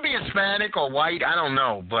 Yeah, he could be Hispanic or white. I don't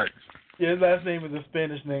know, but... Yeah, his last name is a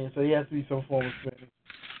Spanish name, so he has to be some form of Spanish.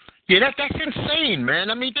 Yeah, that's insane, man.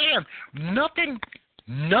 I mean, damn.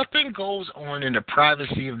 Nothing goes on in the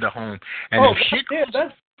privacy of the home. And if shit... Yeah,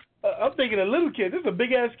 that's... I'm thinking a little kid. This is a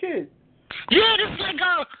big-ass kid. Yeah, this is like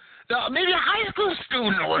maybe a high school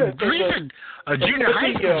student or a junior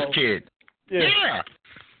high school kid. Yeah.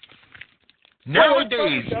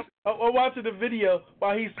 Nowadays... I'm watching the video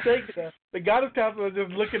while he's taking her. The guidance counselor is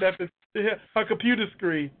just looking at her computer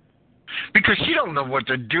screen. Because she don't know what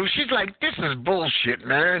to do. She's like, this is bullshit,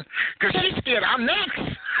 man. Because she's scared I'm next.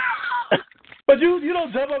 But you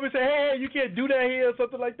don't jump up and say, hey, you can't do that here or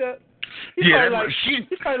something like that? He's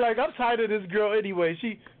probably like, I'm tired of this girl anyway.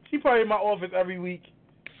 She probably in my office every week.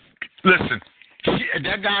 Listen,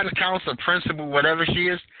 that guidance counselor, principal, whatever she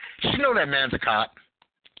is, she know that man's a cop.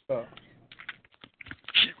 Oh.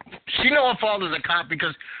 She know her father's a cop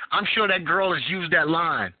because I'm sure that girl has used that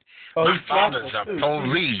line. Oh, my father's a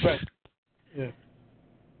police. Right. Yeah.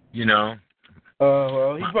 You know?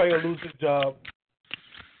 Well, he's probably going to lose his job.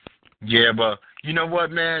 Yeah, but you know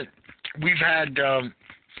what, man? We've had...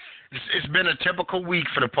 It's been a typical week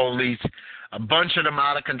for the police. A bunch of them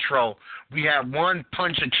out of control. We had one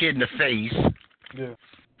punch a kid in the face. Yeah.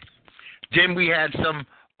 Then we had some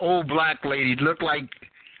old black lady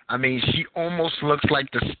she almost looks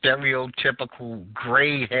like the stereotypical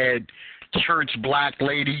gray-head church black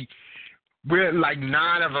lady. We're like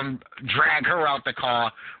 9 of them drag her out the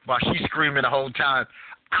car while she's screaming the whole time,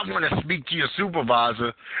 I want to speak to your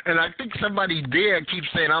supervisor. And I think somebody there keeps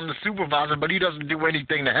saying, I'm the supervisor, but he doesn't do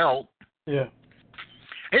anything to help. Yeah.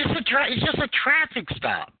 It's just a traffic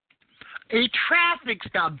stop. A traffic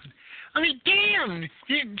stop. I mean, damn.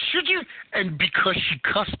 Should you? And because she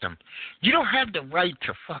cussed him. You don't have the right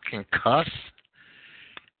to fucking cuss.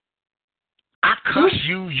 I cuss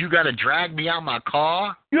you. You got to drag me out my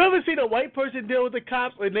car? You ever seen a white person deal with the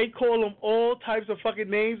cops and they call them all types of fucking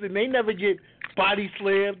names and they never get body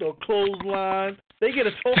slammed or clotheslined? They get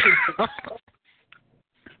a talking.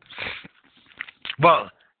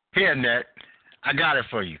 Well, here, Ned, I got it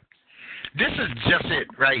for you. This is just it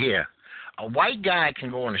right here. A white guy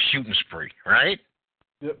can go on a shooting spree, right?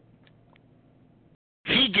 Yep.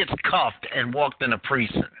 He gets cuffed and walked in a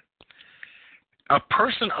precinct. A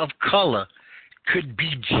person of color could be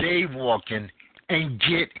jaywalking and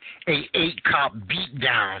get a 8-cop beat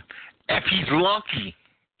down if he's lucky.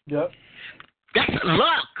 Yep. That's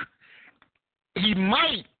luck. He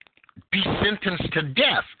might be sentenced to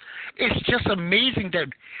death. It's just amazing that,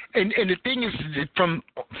 and the thing is, from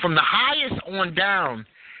the highest on down,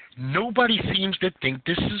 nobody seems to think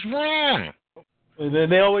this is wrong. And then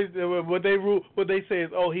they always, what they say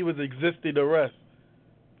is, oh, he was existing arrest.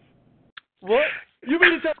 What? You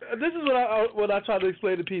mean to tell? This is what I try to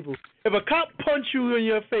explain to people. If a cop punch you in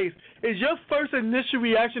your face, is your first initial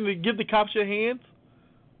reaction to give the cops your hands?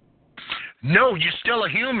 No, you're still a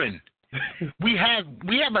human. We have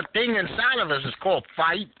a thing inside of us. It's called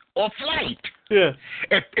fight or flight. Yeah.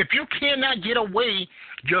 If you cannot get away,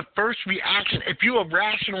 your first reaction, if you're a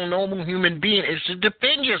rational, normal human being, is to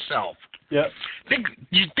defend yourself. Yeah. Think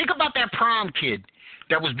about that prom kid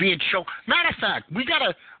that was being choked. Matter of fact,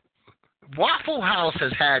 Waffle House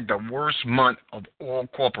has had the worst month of all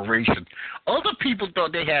corporations. Other people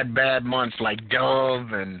thought they had bad months like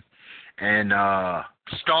Dove and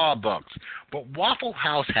Starbucks. But Waffle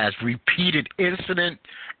House has repeated incident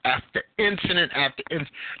after incident after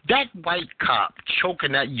incident. That white cop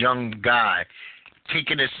choking that young guy,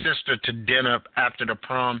 taking his sister to dinner after the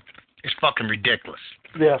prom is fucking ridiculous.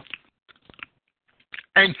 Yeah.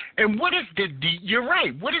 And what is you're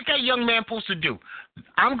right. What is that young man supposed to do?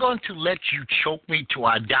 I'm going to let you choke me till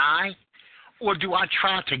I die, or do I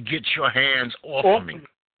try to get your hands off of me?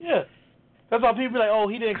 Yeah. That's why people be like, oh,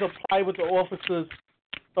 he didn't comply with the officer's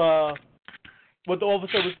what the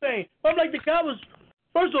officer was saying. But I'm like, the guy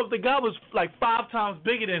was like 5 times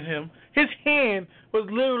bigger than him. His hand was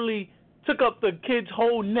literally took up the kid's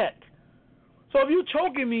whole neck. So if you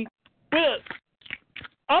choking me,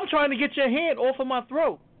 I'm trying to get your hand off of my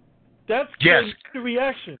throat. That's the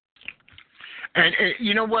reaction. And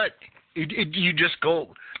you know what? You just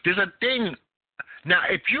go. There's a thing. Now,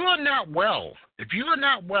 if you are not well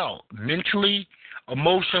mentally,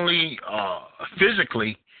 emotionally,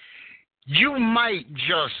 physically, you might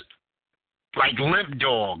just like limp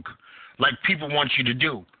dog, like people want you to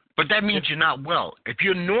do. But that means you're not well. If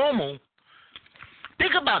you're normal,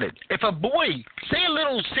 think about it. If a boy, say a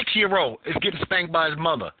little 6-year-old, is getting spanked by his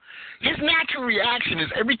mother, his natural reaction is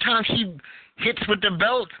every time she hits with the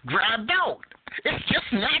belt, grab belt. It's just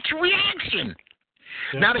natural reaction.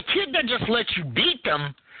 Yeah. Now the kid that just lets you beat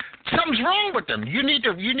them, something's wrong with them. You need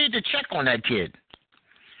to check on that kid.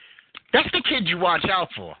 That's the kid you watch out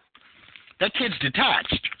for. That kid's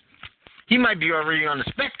detached. He might be already on the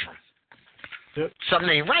spectrum. Yep. Something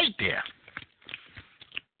ain't right there.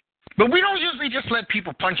 But we don't usually just let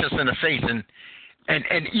people punch us in the face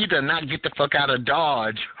and either not get the fuck out of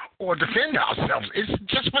Dodge or defend ourselves. It's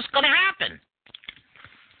just what's going to happen.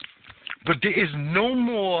 But there's no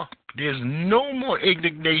more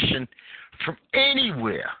indignation from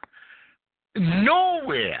anywhere.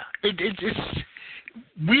 Nowhere.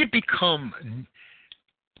 We've become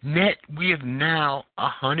we have now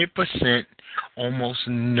 100% almost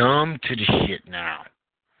numb to the shit now.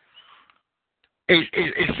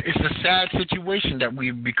 It's a sad situation that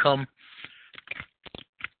we've become.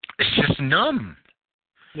 It's just numb.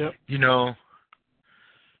 Yep. You know.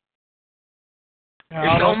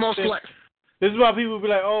 It's almost like. This is why people be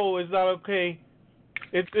like, "Oh, it's not okay.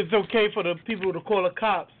 It's okay for the people to call the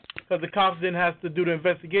cops because the cops didn't have to do the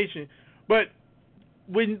investigation." But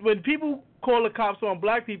when people call the cops on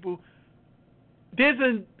black people, there's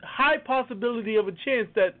a high possibility of a chance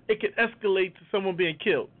that it could escalate to someone being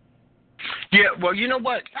killed. Yeah, well, you know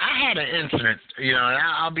what? I had an incident, and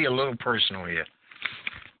I'll be a little personal here.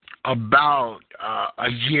 About a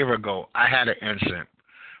year ago, I had an incident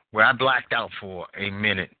where I blacked out for a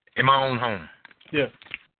minute in my own home. Yeah.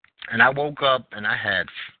 And I woke up and I had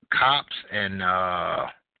cops and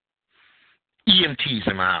EMTs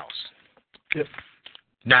in my house. Yep.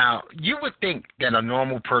 Now, you would think that a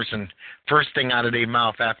normal person, first thing out of their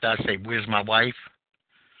mouth after I say, "Where's my wife?"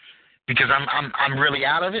 Because I'm really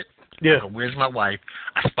out of it. Yeah. I go, "Where's my wife?"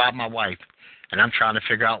 I spot my wife, and I'm trying to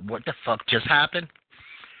figure out what the fuck just happened.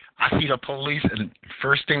 I see the police, and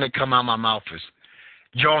first thing that come out of my mouth is,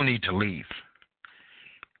 "Y'all need to leave."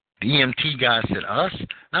 The EMT guy said, "Us?" And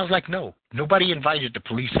I was like, "No, nobody invited the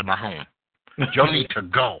police in my home. Y'all need to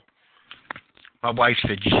go." My wife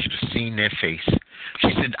said, "You should have seen their face."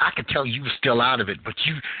 She said, "I could tell you were still out of it, but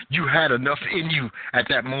you had enough in you at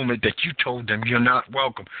that moment that you told them you're not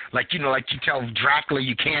welcome. Like you tell Dracula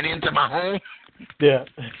you can't enter my home." Yeah.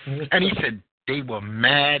 And he said they were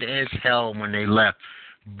mad as hell when they left,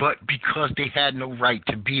 but because they had no right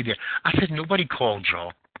to be there. I said, "Nobody called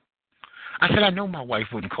y'all." I said, "I know my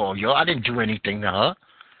wife wouldn't call y'all. I didn't do anything to her."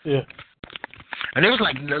 Yeah. And it was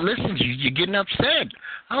like, "Listen, you're getting upset."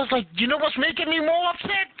 I was like, "You know what's making me more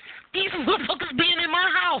upset? These motherfuckers being in my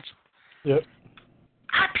house." Yep.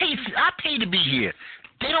 I pay to be here.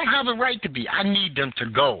 They don't have a right to be. I need them to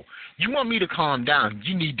go. You want me to calm down,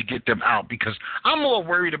 you need to get them out because I'm more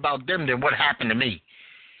worried about them than what happened to me.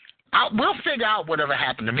 We'll figure out whatever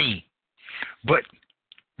happened to me. But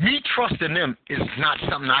me trusting them is not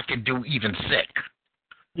something I can do even sick.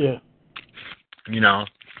 Yeah.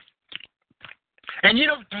 And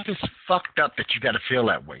that is fucked up that you got to feel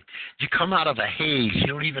that way. You come out of a haze. You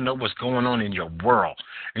don't even know what's going on in your world,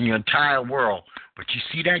 in your entire world. But you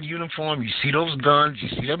see that uniform, you see those guns, you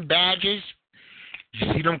see them badges,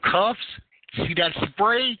 you see them cuffs, you see that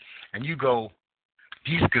spray, and you go,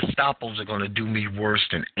 these Gestapos are going to do me worse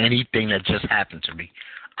than anything that just happened to me.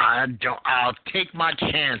 I'll take my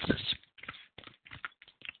chances.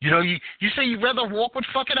 You know, you say you'd rather walk with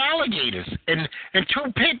fucking alligators and 2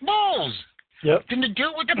 pit bulls than to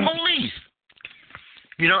deal with the police.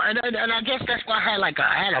 You know, and I guess that's why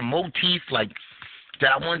I had a motif like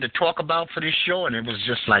that I wanted to talk about for this show, and it was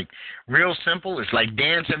just like real simple. It's like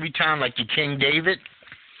dance every time like your King David,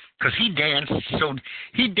 because he danced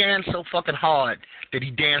so fucking hard that he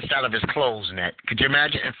danced out of his clothes. And that, could you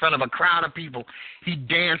imagine, in front of a crowd of people, he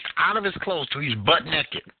danced out of his clothes till he's butt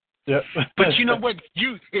naked. Yep. But you know what?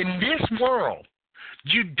 In this world,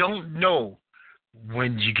 you don't know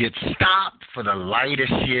when you get stopped for the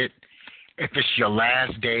lightest shit, if it's your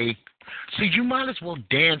last day. So you might as well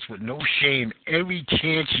dance with no shame every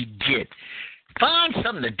chance you get. Find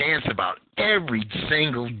something to dance about every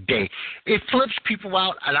single day. It flips people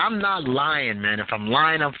out, and I'm not lying, man. If I'm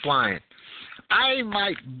lying, I'm flying. I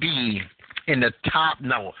might be in the top.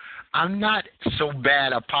 No, I'm not so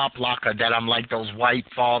bad a pop locker that I'm like those white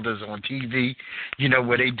fathers on TV, you know,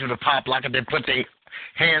 where they do the pop locker, they put their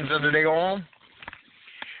hands under their arm.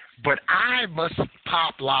 But I must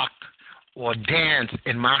pop lock or dance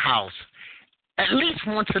in my house at least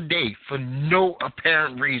once a day for no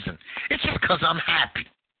apparent reason. It's just because I'm happy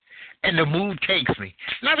and the mood takes me.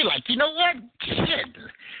 And I'll be like, you know what? Shit.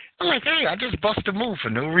 I'm like, hey, I just bust a move for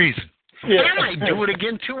no reason. Yeah. And I might do it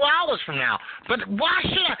again 2 hours from now. But why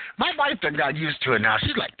should I? My wife done got used to it now.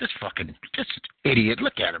 She's like, this idiot.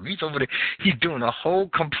 Look at him. He's over there. He's doing a whole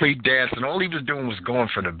complete dance, and all he was doing was going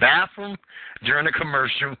for the bathroom during the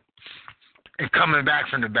commercial and coming back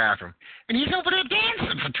from the bathroom. And he's over there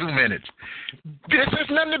dancing for 2 minutes. This is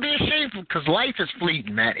nothing to be ashamed of, because life is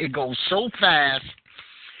fleeting, man. It goes so fast.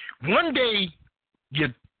 One day,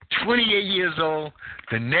 you're 28 years old.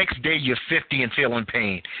 The next day, you're 50 and feeling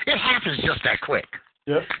pain. It happens just that quick.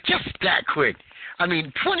 Yep. Just that quick. I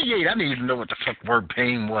mean, 28, I didn't even know what the fuck word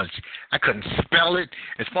pain was. I couldn't spell it.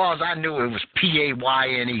 As far as I knew, it was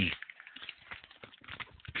P-A-Y-N-E.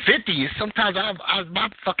 50 is sometimes my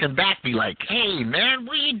fucking back be like, hey, man,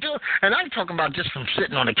 what are you doing? And I'm talking about just from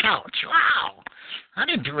sitting on the couch. Wow. I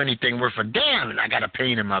didn't do anything worth a damn, and I got a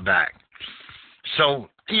pain in my back. So,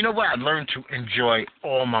 you know what? I learned to enjoy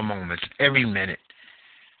all my moments, every minute.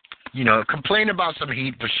 You know, complain about some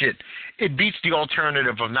heat for shit. It beats the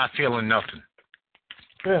alternative of not feeling nothing.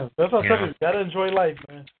 Yeah, that's what I'm saying. You got to enjoy life,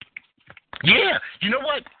 man. Yeah. You know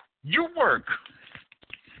what? You work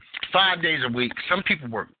 5 days a week. Some people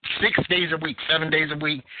work 6 days a week, 7 days a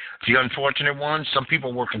week. The unfortunate ones, some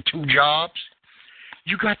people working 2 jobs.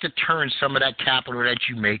 You got to turn some of that capital that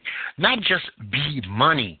you make, not just be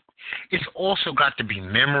money. It's also got to be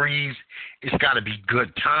memories. It's got to be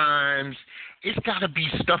good times. It's got to be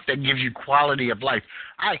stuff that gives you quality of life.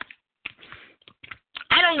 I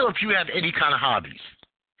don't know if you have any kind of hobbies,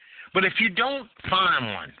 but if you don't,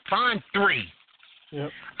 find one. Find 3. Yep.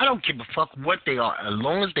 I don't give a fuck what they are, as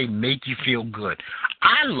long as they make you feel good.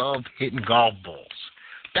 I love hitting golf balls.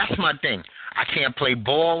 That's my thing. I can't play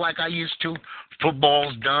ball like I used to.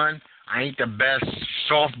 Football's done. I ain't the best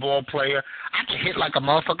softball player. I can hit like a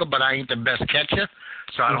motherfucker, but I ain't the best catcher.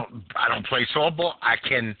 So I don't play softball.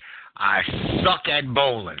 I suck at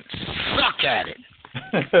bowling. Suck at it.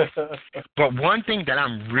 But one thing that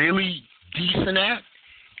I'm really decent at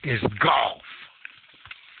is golf.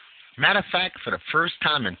 Matter of fact, for the first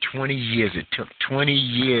time in 20 years, it took 20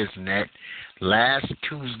 years, Ned. Last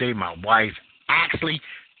Tuesday, my wife actually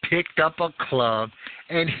picked up a club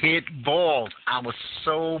and hit balls. I was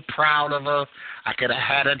so proud of her. I could have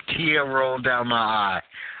had a tear roll down my eye.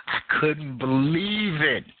 I couldn't believe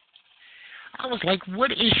it. I was like,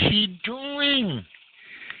 what is she doing?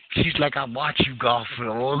 She's like, I watched you golf for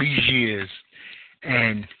all these years.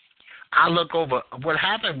 And I look over. What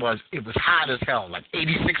happened was it was hot as hell, like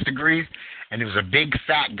 86 degrees, and there was a big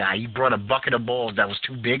fat guy. He brought a bucket of balls that was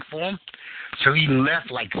too big for him. So he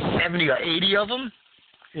left like 70 or 80 of them.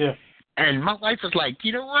 Yeah. And my wife was like,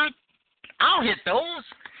 you know what? I'll hit those.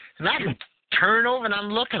 And I can turn over and I'm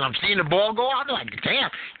looking. I'm seeing the ball go out. I'm like, damn.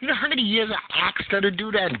 You know how many years I asked her to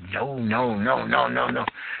do that? No.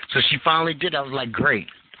 So she finally did. I was like, great.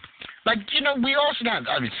 Like, you know, we also got,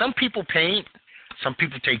 I mean, some people paint. Some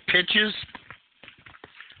people take pictures.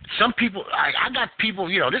 Some people, I got people,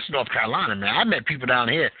 you know, this is North Carolina, man. I met people down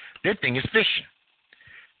here. Their thing is fishing.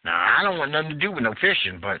 Now, I don't want nothing to do with no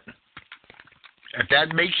fishing, but if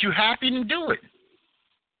that makes you happy, then do it.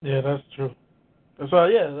 Yeah, that's true. That's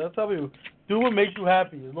how people do what makes you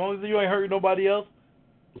happy. As long as you ain't hurting nobody else,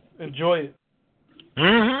 enjoy it.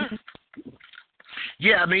 Mm-hmm.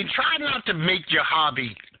 Yeah, I mean, try not to make your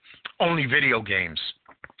hobby only video games.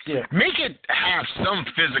 Yeah. Make it have some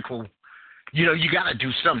physical, you know, you got to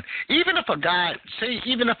do something. Even if a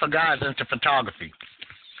guy's into photography,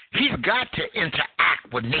 he's got to interact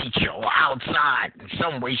with nature or outside in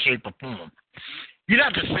some way, shape, or form. You're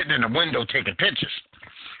not just sitting in the window taking pictures.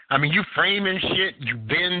 I mean, you framing shit, you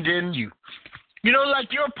bending, you know,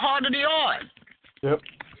 like you're a part of the art. Yep.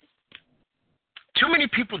 Too many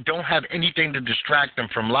people don't have anything to distract them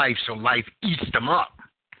from life, so life eats them up.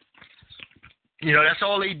 You know, that's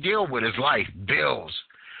all they deal with is life, bills.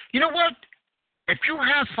 You know what? If you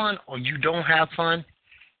have fun or you don't have fun,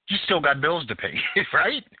 you still got bills to pay,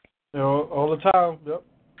 right? You know, all the time. Yep.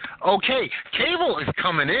 Okay, cable is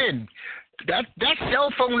coming in. That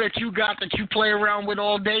cell phone that you got that you play around with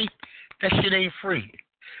all day, that shit ain't free.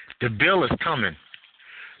 The bill is coming.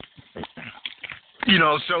 You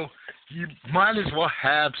know, so you might as well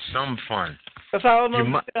have some fun. That's how I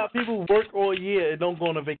don't know how people work all year and don't go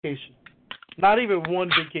on a vacation. Not even one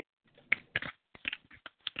vacation.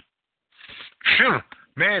 Sure.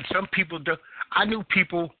 Man, some people do. I knew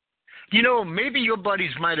people, you know, maybe your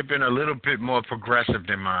buddies might have been a little bit more progressive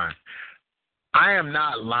than mine. I am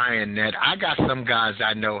not lying, Ned. I got some guys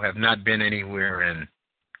I know have not been anywhere in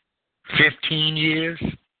 15 years.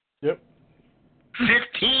 Yep.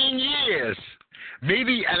 15 years.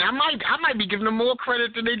 Maybe, and I might be giving them more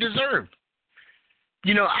credit than they deserve.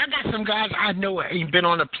 You know, I got some guys I know ain't been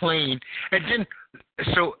on a plane, and then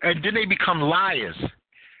they become liars.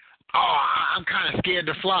 Oh, I'm kind of scared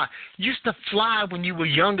to fly. You used to fly when you were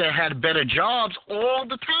younger and had better jobs all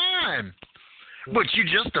the time. But you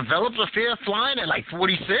just developed a fear of flying at like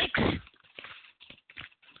 46?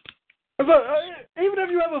 Look, even if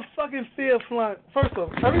you have a fucking fear of flying, first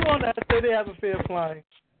off, everyone that say they have a fear of flying,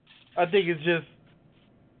 I think it's just,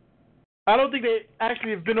 I don't think they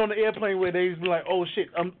actually have been on the airplane where they've been like, oh shit,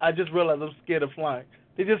 I just realized I'm scared of flying.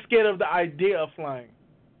 They're just scared of the idea of flying.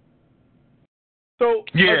 So,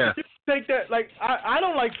 yeah. You take that, like, I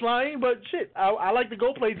don't like flying, but shit, I like to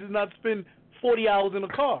go places and not spend 40 hours in a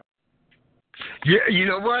car. Yeah, you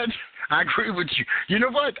know what? I agree with you. You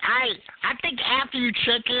know what? I think after you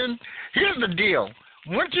check in, here's the deal.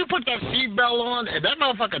 Once you put that seatbelt on, and that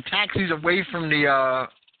motherfucker taxis away from the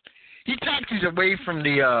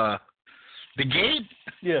gate.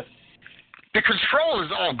 Yeah. The control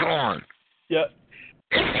is all gone. Yeah.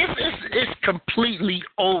 It's completely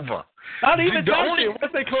over. Not even taxi.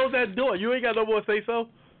 Once they close that door, you ain't got no more say so.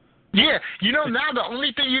 Yeah, you know, now the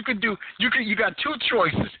only thing you could do, you got two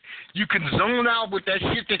choices. You can zone out with that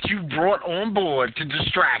shit that you brought on board to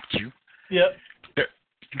distract you. Yep.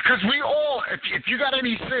 Because we all, if you got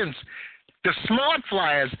any sense, the smart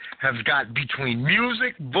flyers have got between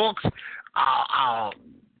music, books, our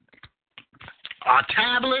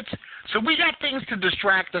tablets. So we got things to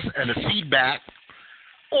distract us and a seat back.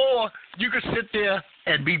 Or you could sit there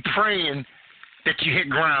and be praying that you hit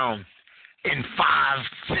ground in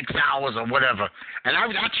 5-6 hours or whatever. And I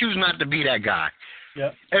choose not to be that guy.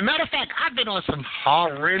 Yep. As a matter of fact, I've been on some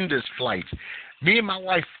horrendous flights. Me and my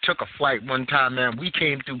wife took a flight one time, man. We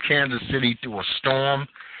came through Kansas City through a storm.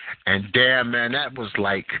 And damn, man, that was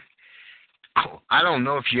like, I don't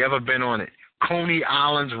know if you ever been on it. Coney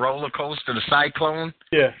Island's roller coaster, the Cyclone.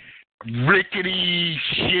 Yeah. Rickety,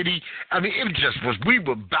 shitty. I mean, it just was, we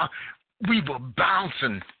were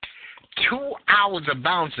bouncing. 2 hours of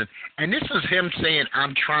bouncing. And this was him saying,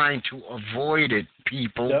 I'm trying to avoid it,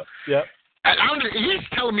 people. Yep, yep. And he's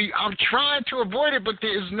telling me, I'm trying to avoid it, but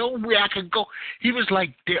there is no way I could go. He was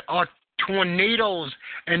like, there are tornadoes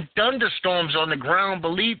and thunderstorms on the ground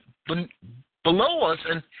below us,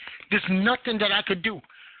 and there's nothing that I could do.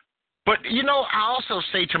 But, you know, I also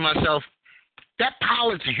say to myself, that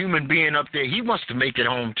pilot's a human being up there. He wants to make it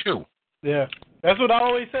home, too. Yeah. That's what I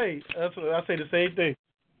always say. That's what I say the same thing.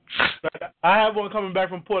 I have one coming back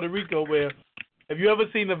from Puerto Rico where, have you ever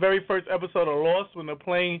seen the very first episode of Lost when the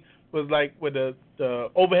plane was like, where the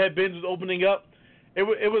overhead bins was opening up? It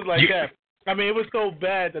was like that. I mean, it was so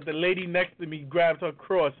bad that the lady next to me grabbed her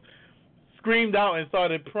cross, screamed out, and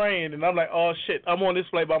started praying. And I'm like, oh, shit, I'm on this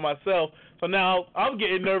flight by myself. So now I'm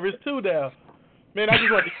getting nervous, too, now. Man, I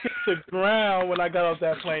just wanted to kick the ground when I got off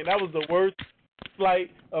that plane. That was the worst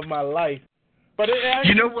flight of my life. But it actually,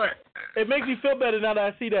 you know what? It makes me feel better now that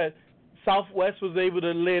I see that Southwest was able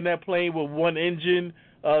to land that plane with one engine.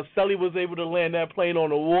 Sully was able to land that plane on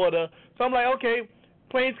the water. So I'm like, okay,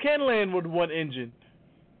 planes can land with one engine.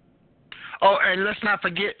 Oh, and let's not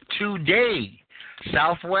forget today,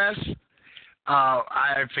 Southwest,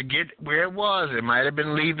 I forget where it was. It might have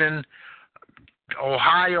been leaving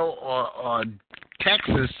Ohio or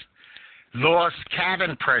Texas, lost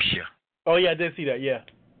cabin pressure. Oh, yeah, I did see that, yeah.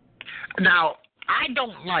 Now, I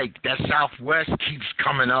don't like that Southwest keeps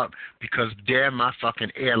coming up because they're my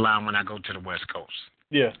fucking airline when I go to the West Coast.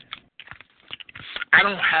 Yeah. I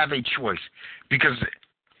don't have a choice because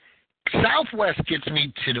Southwest gets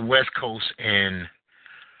me to the West Coast in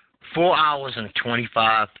 4 hours and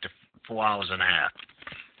 25 to 4 hours and a half.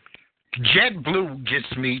 JetBlue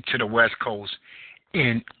gets me to the West Coast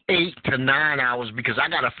in 8 to 9 hours because I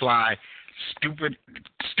got to fly,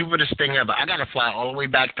 stupidest thing ever, I got to fly all the way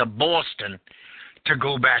back to Boston to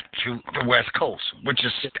go back to the West Coast, which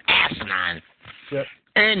is asinine. Yep.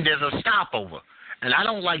 And there's a stopover. And I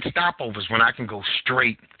don't like stopovers when I can go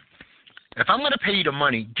straight. If I'm going to pay you the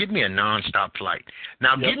money, give me a nonstop flight.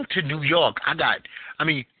 Now, getting to New York,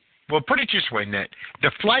 put it this way, Ned.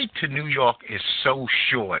 The flight to New York is so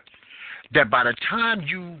short that by the time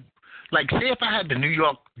you, say if I had the New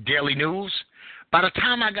York Daily News, by the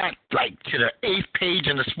time I got, to the 8th page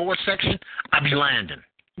in the sports section, I'd be landing.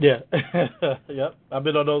 Yeah. Yep. I've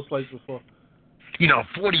been on those flights before.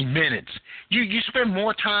 40 minutes. You spend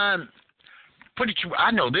more time,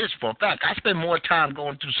 I know this for a fact, I spend more time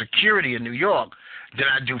going through security in New York than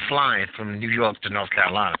I do flying from New York to North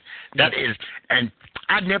Carolina. That is, and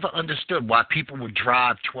I never understood why people would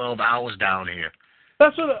drive 12 hours down here.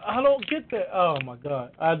 That's what I don't get that. Oh my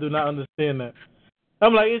God, I do not understand that.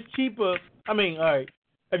 I'm like, it's cheaper. All right,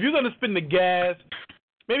 if you're gonna spend the gas,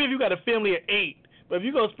 maybe if you got a family of 8, but if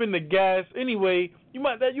you're gonna spend the gas anyway,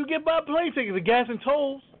 you get by plane tickets, the gas and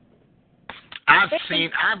tolls.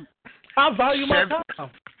 I value my time.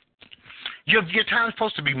 Your time's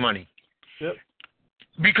supposed to be money. Yep.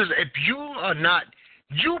 Because if you are not,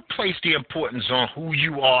 you place the importance on who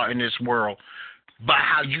you are in this world by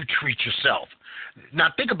how you treat yourself.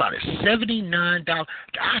 Now think about it. $79.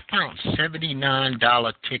 I found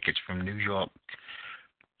 $79 tickets from New York,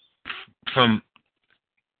 from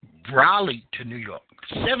Raleigh to New York.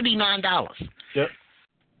 $79. Yep.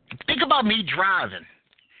 Think about me driving.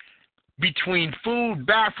 Between food,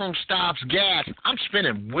 bathroom stops, gas, I'm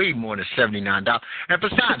spending way more than $79. And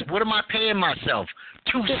besides, what am I paying myself?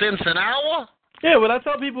 2 cents an hour? Yeah, when I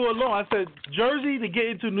tell people alone, I said Jersey to get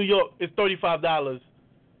into New York is $35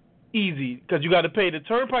 easy because you got to pay the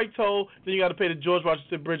Turnpike toll, then you got to pay the George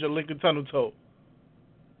Washington Bridge or Lincoln Tunnel toll.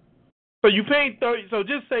 So you pay 30. So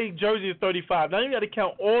just say Jersey is 35. Now you got to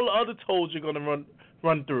count all the other tolls you're going to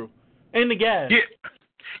run through, and the gas. Yeah.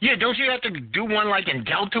 Yeah, don't you have to do one in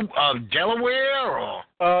Delaware or?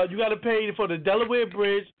 You got to pay for the Delaware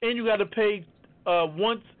Bridge, and you got to pay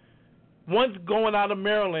once going out of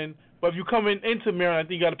Maryland. But if you come into Maryland, I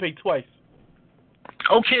think you got to pay twice.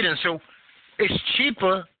 Okay, then. So it's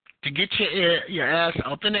cheaper to get your ass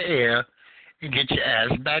up in the air and get your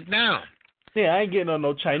ass back down. Yeah, I ain't getting on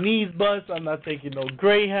no Chinese bus. I'm not taking no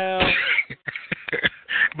Greyhound.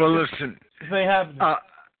 But listen, this ain't happening.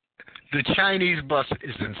 The Chinese bus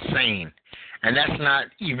is insane, and that's not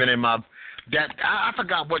even in my. I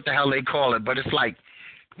forgot what the hell they call it, but it's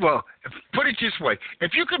put it this way: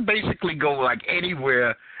 if you could basically go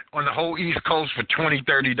anywhere on the whole East Coast for $20,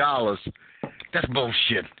 $30, that's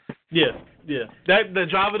bullshit. Yeah. That the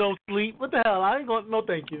driver don't sleep. What the hell? I ain't going. No,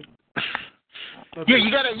 thank you. No, yeah,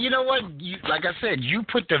 you gotta. You know what? Like I said, you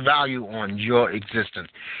put the value on your existence.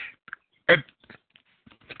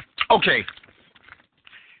 Okay.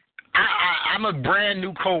 I'm a brand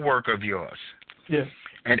new coworker of yours. Yeah.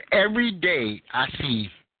 And every day I see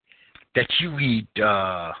that you eat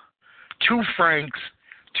 2 Franks,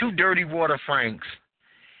 2 dirty water Franks,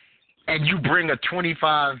 and you bring a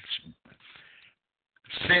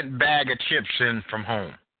 25-cent bag of chips in from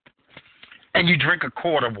home. And you drink a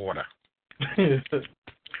quart of water.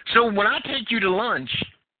 So when I take you to lunch,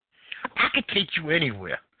 I could take you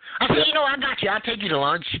anywhere. I say, I got you. I'll take you to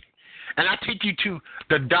lunch. And I take you to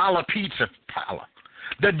the Dollar Pizza parlor.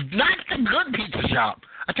 Not the good pizza shop.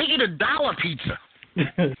 I take you to Dollar Pizza.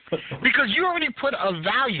 Because you already put a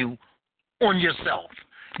value on yourself.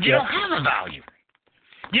 You don't have a value.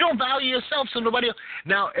 You don't value yourself, so nobody else.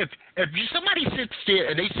 Now, if somebody sits there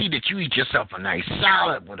and they see that you eat yourself a nice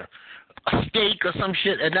salad with a steak or some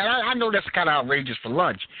shit, and I know that's kind of outrageous for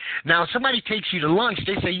lunch. Now, if somebody takes you to lunch,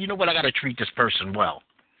 they say, you know what, I got to treat this person well.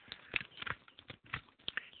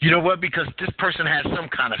 You know what? Because this person has some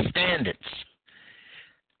kind of standards.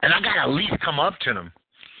 And I got to at least come up to them.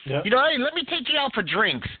 Yep. Hey, let me take you out for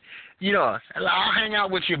drinks. I'll hang out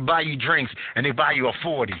with you and buy you drinks, and they buy you a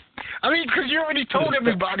 40. Because you already told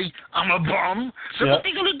everybody I'm a bum. So what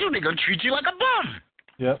they going to do? They're going to treat you like a bum.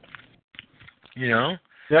 Yep. Yeah,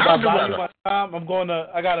 I value my time. I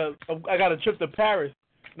got a trip to Paris.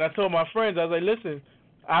 And I told my friends, I was like, listen,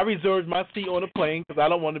 I reserved my seat on the plane because I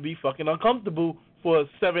don't want to be fucking uncomfortable for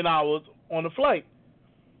 7 hours on the flight.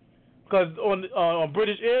 Because on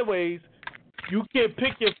British Airways, you can't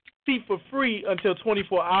pick your seat for free until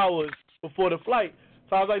 24 hours before the flight.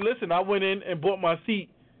 So I was like, listen, I went in and bought my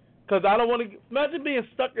seat Because I don't want to imagine being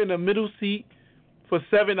stuck in the middle seat for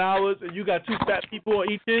 7 hours and you got two fat people on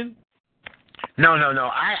each end. No.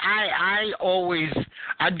 I always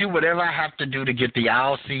do whatever I have to do to get the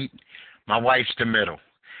aisle seat. My wife's the middle.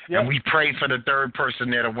 Yep. And we pray for the third person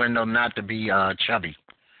near the window not to be chubby.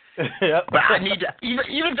 Yep. But I need to,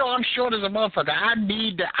 even though I'm short as a motherfucker, I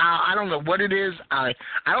need the aisle. I don't know what it is. I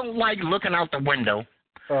don't like looking out the window.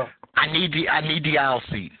 Oh. I need the aisle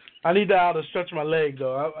seat. I need the aisle to stretch my leg,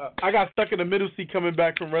 though. I got stuck in the middle seat coming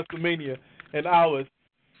back from WrestleMania, and I was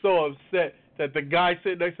so upset that the guy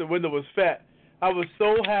sitting next to the window was fat. I was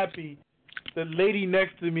so happy the lady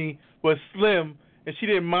next to me was slim, and she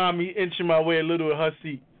didn't mind me inching my way a little in her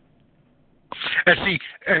seat. And see,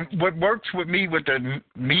 and what works with me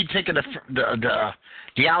me taking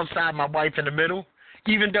the outside, my wife in the middle,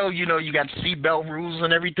 even though, you got seatbelt rules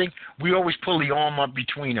and everything, we always pull the arm up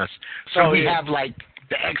between us. So we have, like,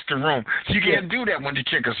 the extra room. So you can't do that when the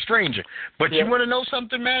chick is a stranger. But you want to know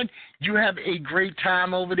something, man? You have a great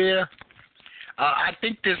time over there. I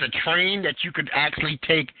think there's a train that you could actually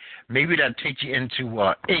take. Maybe that'll take you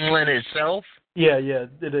into England itself. Yeah,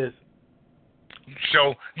 it is.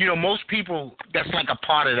 So, most people, that's like a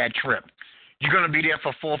part of that trip. You're going to be there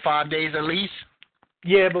for 4 or 5 days at least?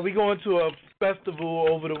 Yeah, but we're going to a festival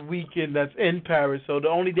over the weekend that's in Paris. So the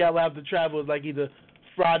only day I'll have to travel is like either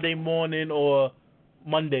Friday morning or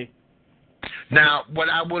Monday. Now, what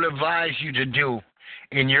I would advise you to do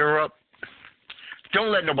in Europe,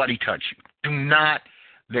 don't let nobody touch you. Do not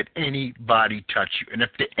let anybody touch you. And if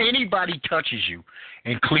anybody touches you,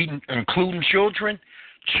 including children,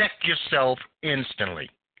 check yourself instantly.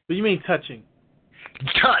 What do you mean touching?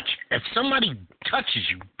 Touch. If somebody touches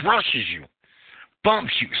you, brushes you,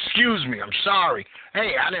 bumps you, excuse me, I'm sorry.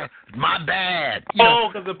 Hey, my bad.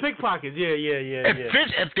 Because the pickpockets. Yeah.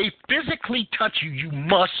 If they physically touch you, you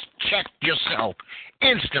must check yourself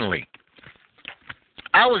instantly.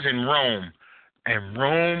 I was in Rome, and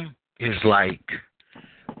Rome is like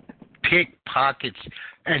pickpockets,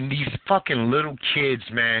 and these fucking little kids,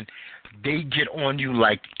 man, they get on you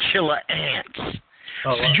like killer ants.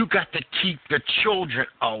 Oh, so wow. you got to keep the children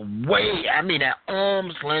away. I mean, at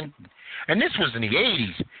arm's length. And this was in the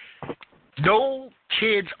 80s. No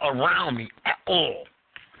kids around me at all.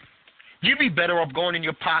 You'd be better off going in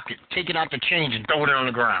your pocket, taking out the change, and throwing it on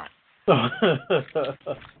the ground.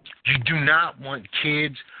 You do not want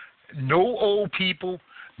kids, no old people,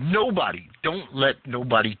 nobody. Don't let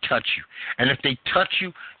nobody touch you. And if they touch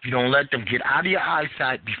you, you don't let them get out of your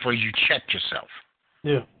eyesight before you check yourself.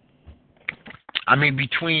 Yeah. I mean,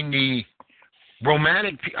 between the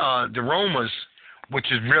romantic, the Romas, which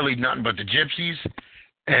is really nothing but the gypsies,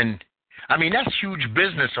 and, I mean, that's huge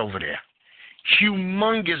business over there.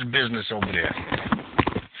 Humongous business over there.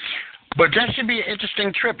 But that should be an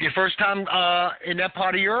interesting trip. Your first time in that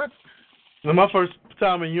part of Europe? Well, my first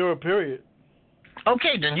time in Europe, period.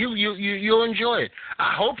 Okay, then you'll enjoy it.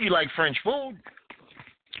 I hope you like French food.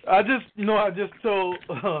 I just told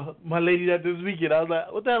my lady that this weekend. I was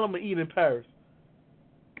like, what the hell am I eating in Paris?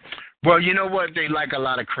 Well, you know what? They like a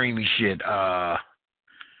lot of creamy shit.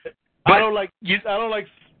 I don't like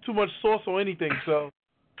too much sauce or anything, so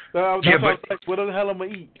that's why I was like, what the hell am I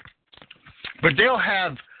eat? But they'll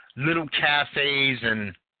have little cafes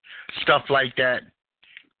and stuff like that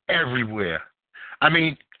everywhere. I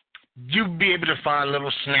mean, you'll be able to find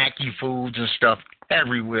little snacky foods and stuff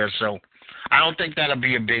everywhere, so I don't think that'll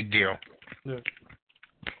be a big deal. Yeah.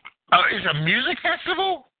 It's a music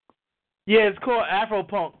festival? Yeah, it's called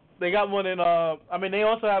Afropunk. They got one in, they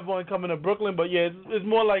also have one coming to Brooklyn, but yeah, it's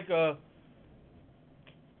more like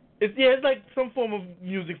it's like some form of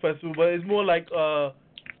music festival, but it's more like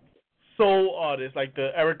soul artists, like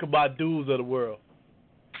the Erykah Badu's of the world.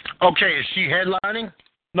 Okay, is she headlining?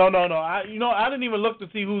 No. I didn't even look to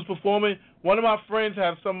see who's performing. One of my friends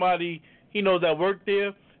have somebody he knows that worked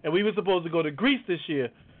there, and we were supposed to go to Greece this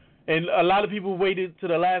year. And a lot of people waited to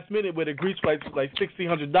the last minute where the Greece flights was like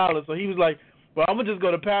 $1,600. So he was like, well, I'm going to just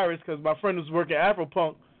go to Paris because my friend was working at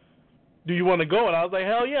Afropunk. Do you want to go? And I was like,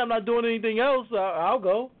 hell yeah, I'm not doing anything else. I'll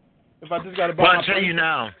go. If I just got to buy Well, I'll tell you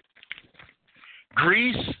now,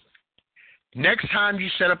 Greece, next time you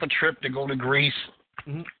set up a trip to go to Greece,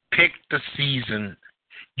 pick the season.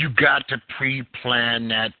 You got to pre-plan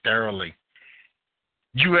that thoroughly.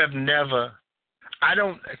 You have never,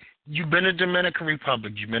 you've been to Dominican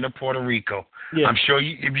Republic, you've been to Puerto Rico. Yeah. I'm sure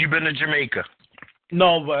have you been to Jamaica?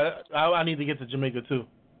 No, but I need to get to Jamaica too.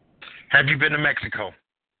 Have you been to Mexico?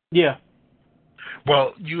 Yeah.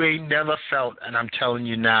 Well, you ain't never felt, and I'm telling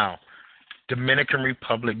you now, Dominican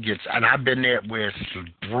Republic gets, and I've been there where it's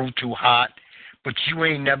brutal hot, but you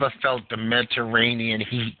ain't never felt the Mediterranean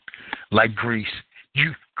heat like Greece.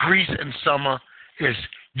 Greece in summer is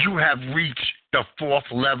you have reached the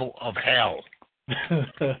 4th level of hell.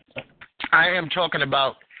 I am talking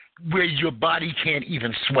about where your body can't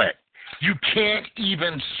even sweat. You can't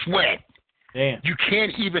even sweat. Damn. You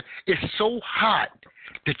can't even. It's so hot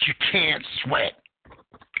that you can't sweat.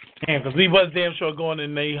 Damn, because we was damn sure going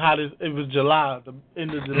in the hottest. It was July, the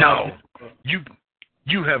end of July. No,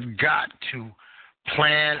 you have got to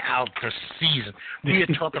plan out the season. We are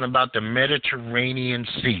talking about the Mediterranean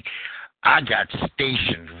Sea. I got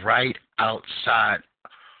stationed right outside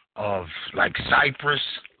of like Cyprus,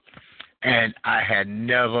 and I had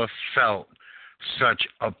never felt such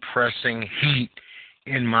oppressing heat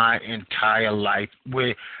in my entire life,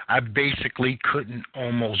 where I basically couldn't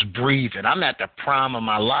almost breathe. And I'm at the prime of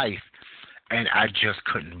my life, and I just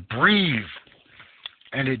couldn't breathe.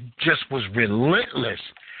 And it just was relentless.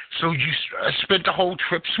 So I spent the whole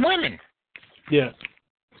trip swimming. Yeah.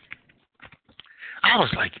 I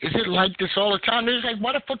was like, is it like this all the time? It was like,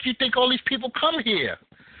 why the fuck do you think all these people come here?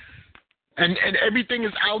 And everything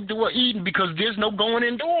is outdoor eating because there's no going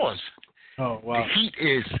indoors. Oh, wow. The heat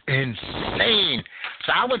is insane.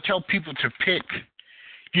 So I would tell people to pick,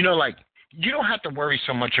 like, you don't have to worry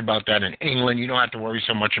so much about that in England. You don't have to worry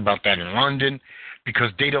so much about that in London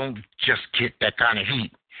because they don't just get that kind of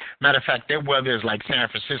heat. Matter of fact, their weather is like San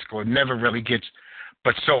Francisco. It never really gets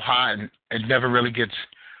but so hot, and it never really gets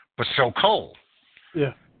but so cold.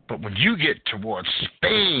 Yeah. But when you get towards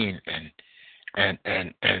Spain and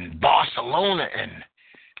Barcelona and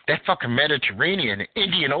that fucking Mediterranean, the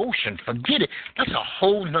Indian Ocean, forget it. That's a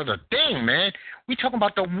whole nother thing, man. We talking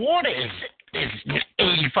about the water is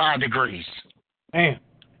 85 degrees. Man.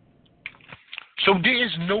 So there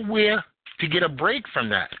is nowhere to get a break from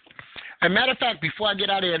that. As a matter of fact, before I get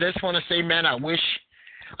out of here, I just want to say, man, I wish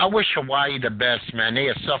Hawaii the best, man. They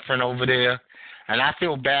are suffering over there, and I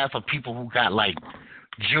feel bad for people who got like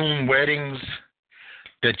June weddings.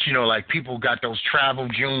 That like people got those travel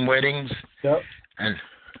June weddings. Yep. And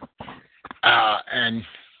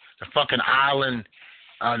the fucking island,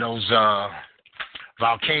 those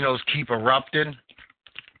volcanoes keep erupting.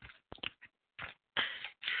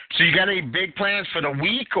 So you got any big plans for the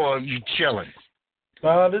week, or you chilling?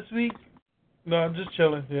 This week? No, I'm just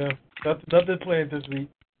chilling, yeah. Nothing planned this week.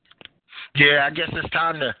 Yeah, I guess it's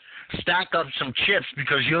time to stack up some chips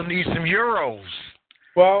because you'll need some euros.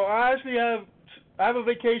 Well, I actually have a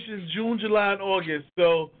vacation June, July, and August,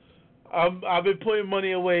 so I've been putting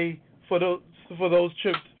money away for those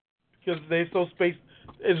trips because they so spaced.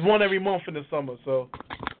 It's one every month in the summer, so.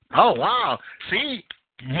 Oh wow! See,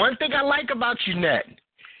 one thing I like about you, Ned,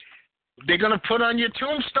 they're gonna put on your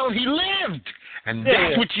tombstone. He lived, and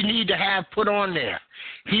that's what you need to have put on there.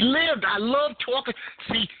 He lived. I love talking.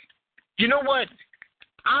 See, you know what?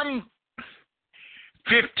 I'm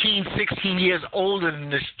 15, 16 years older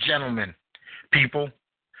than this gentleman, people,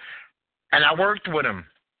 and I worked with him.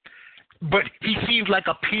 But he seems like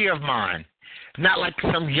a peer of mine, not like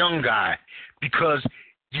some young guy, because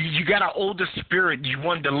you got an older spirit. You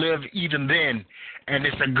wanted to live even then, and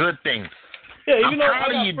it's a good thing. Yeah, I'm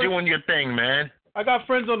proud of you doing your thing, man. I got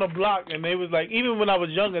friends on the block, and they was like, even when I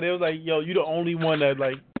was younger, they was like, yo, you the only one that,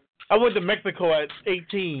 like, I went to Mexico at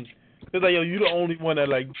 18. They was like, yo, you the only one that,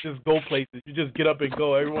 like, just go places. You just get up and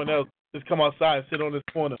go. Everyone else just come outside and sit on this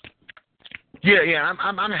corner. Yeah,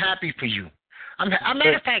 I'm happy for you.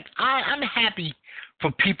 Matter of fact, I'm happy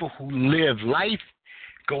for people who live. Life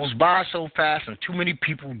goes by so fast, and too many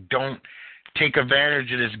people don't take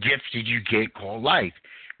advantage of this gift that you get called life.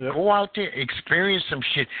 Yep. Go out there, experience some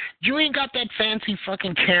shit. You ain't got that fancy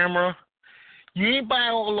fucking camera. You ain't buy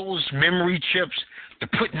all those memory chips to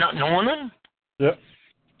put nothing on them. Yep.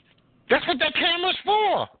 That's what that camera's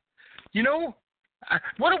for.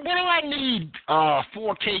 What do I need a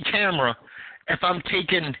 4K camera if I'm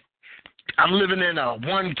living in a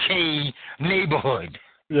 1K neighborhood?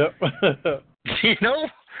 Yep.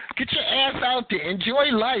 Get your ass out there.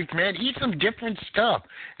 Enjoy life, man. Eat some different stuff.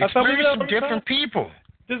 Experience some different people.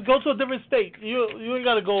 Just go to a different state. You ain't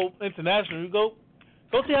got to go international. You go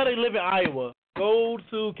see how they live in Iowa. Go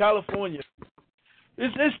to California.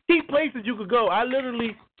 It's cheap places you could go. I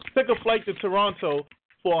literally took a flight to Toronto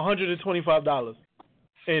for $125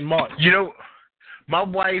 in March. My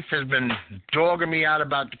wife has been dogging me out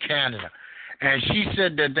about Canada, and she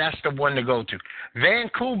said that that's the one to go to.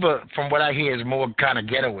 Vancouver, from what I hear, is more kind of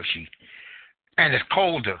ghetto-ishy, and it's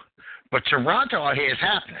colder. But Toronto out here is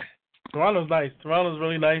happening. Toronto's nice. Toronto's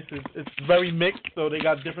really nice. It's very mixed, so they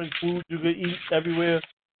got different food you can eat everywhere.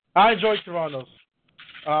 I enjoy Toronto.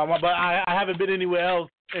 But I haven't been anywhere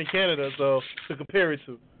else in Canada, so to compare it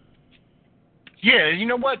to. Yeah, you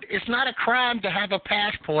know what? It's not a crime to have a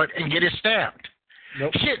passport and get it stamped.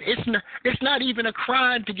 Nope. Shit, it's not even a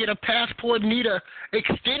crime to get a passport, need a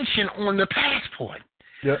extension on the passport.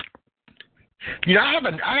 Yep. You know, I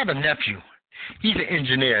have a nephew. He's an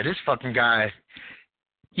engineer. This fucking guy,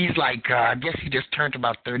 he's like, I guess he just turned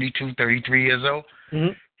about 32, 33 years old.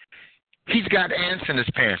 Mm-hmm. He's got ants in his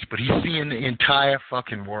pants, but he's seeing the entire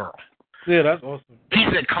fucking world. Yeah, that's awesome.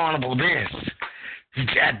 He's at Carnival this. He's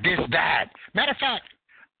at this, that. Matter of fact,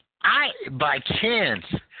 I, by chance,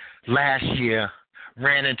 last year,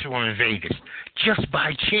 ran into him in Vegas. Just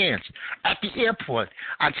by chance. At the airport.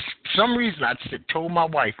 For some reason, I told my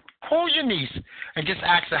wife, call your niece and just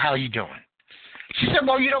ask her how you doing. She said,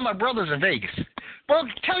 well, you know, my brother's in Vegas. Well,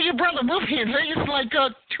 tell your brother we'll be in Vegas in like 2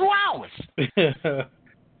 hours.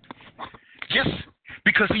 Just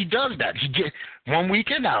because he does that. He get one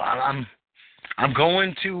weekend out. I'm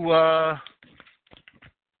going to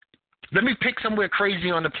let me pick somewhere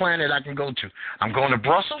crazy on the planet I can go to. I'm going to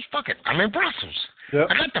Brussels. Fuck it. I'm in Brussels. Yep.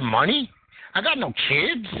 I got the money. I got no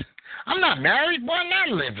kids. I'm not married. Why not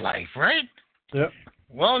live life, right? Yep.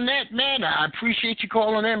 Well, Nat, man, I appreciate you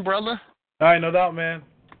calling in, brother. All right, no doubt, man.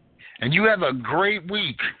 And you have a great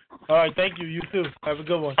week. All right, thank you. You too. Have a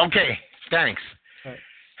good one. Okay, thanks. All right.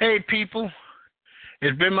 Hey, people.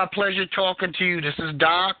 It's been my pleasure talking to you. This is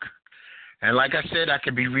Doc. And like I said, I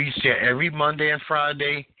can be reached here every Monday and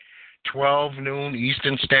Friday, 12 noon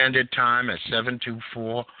Eastern Standard Time at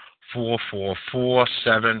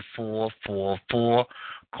 724-444-7444.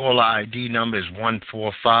 Caller ID number is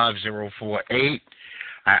 145048.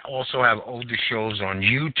 I also have older shows on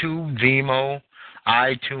YouTube, Vimeo,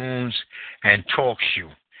 iTunes, and TalkShoe.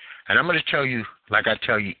 And I'm going to tell you, like I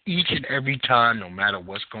tell you each and every time, no matter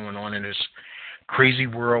what's going on in this crazy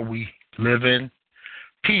world we live in,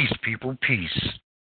 peace, people, peace.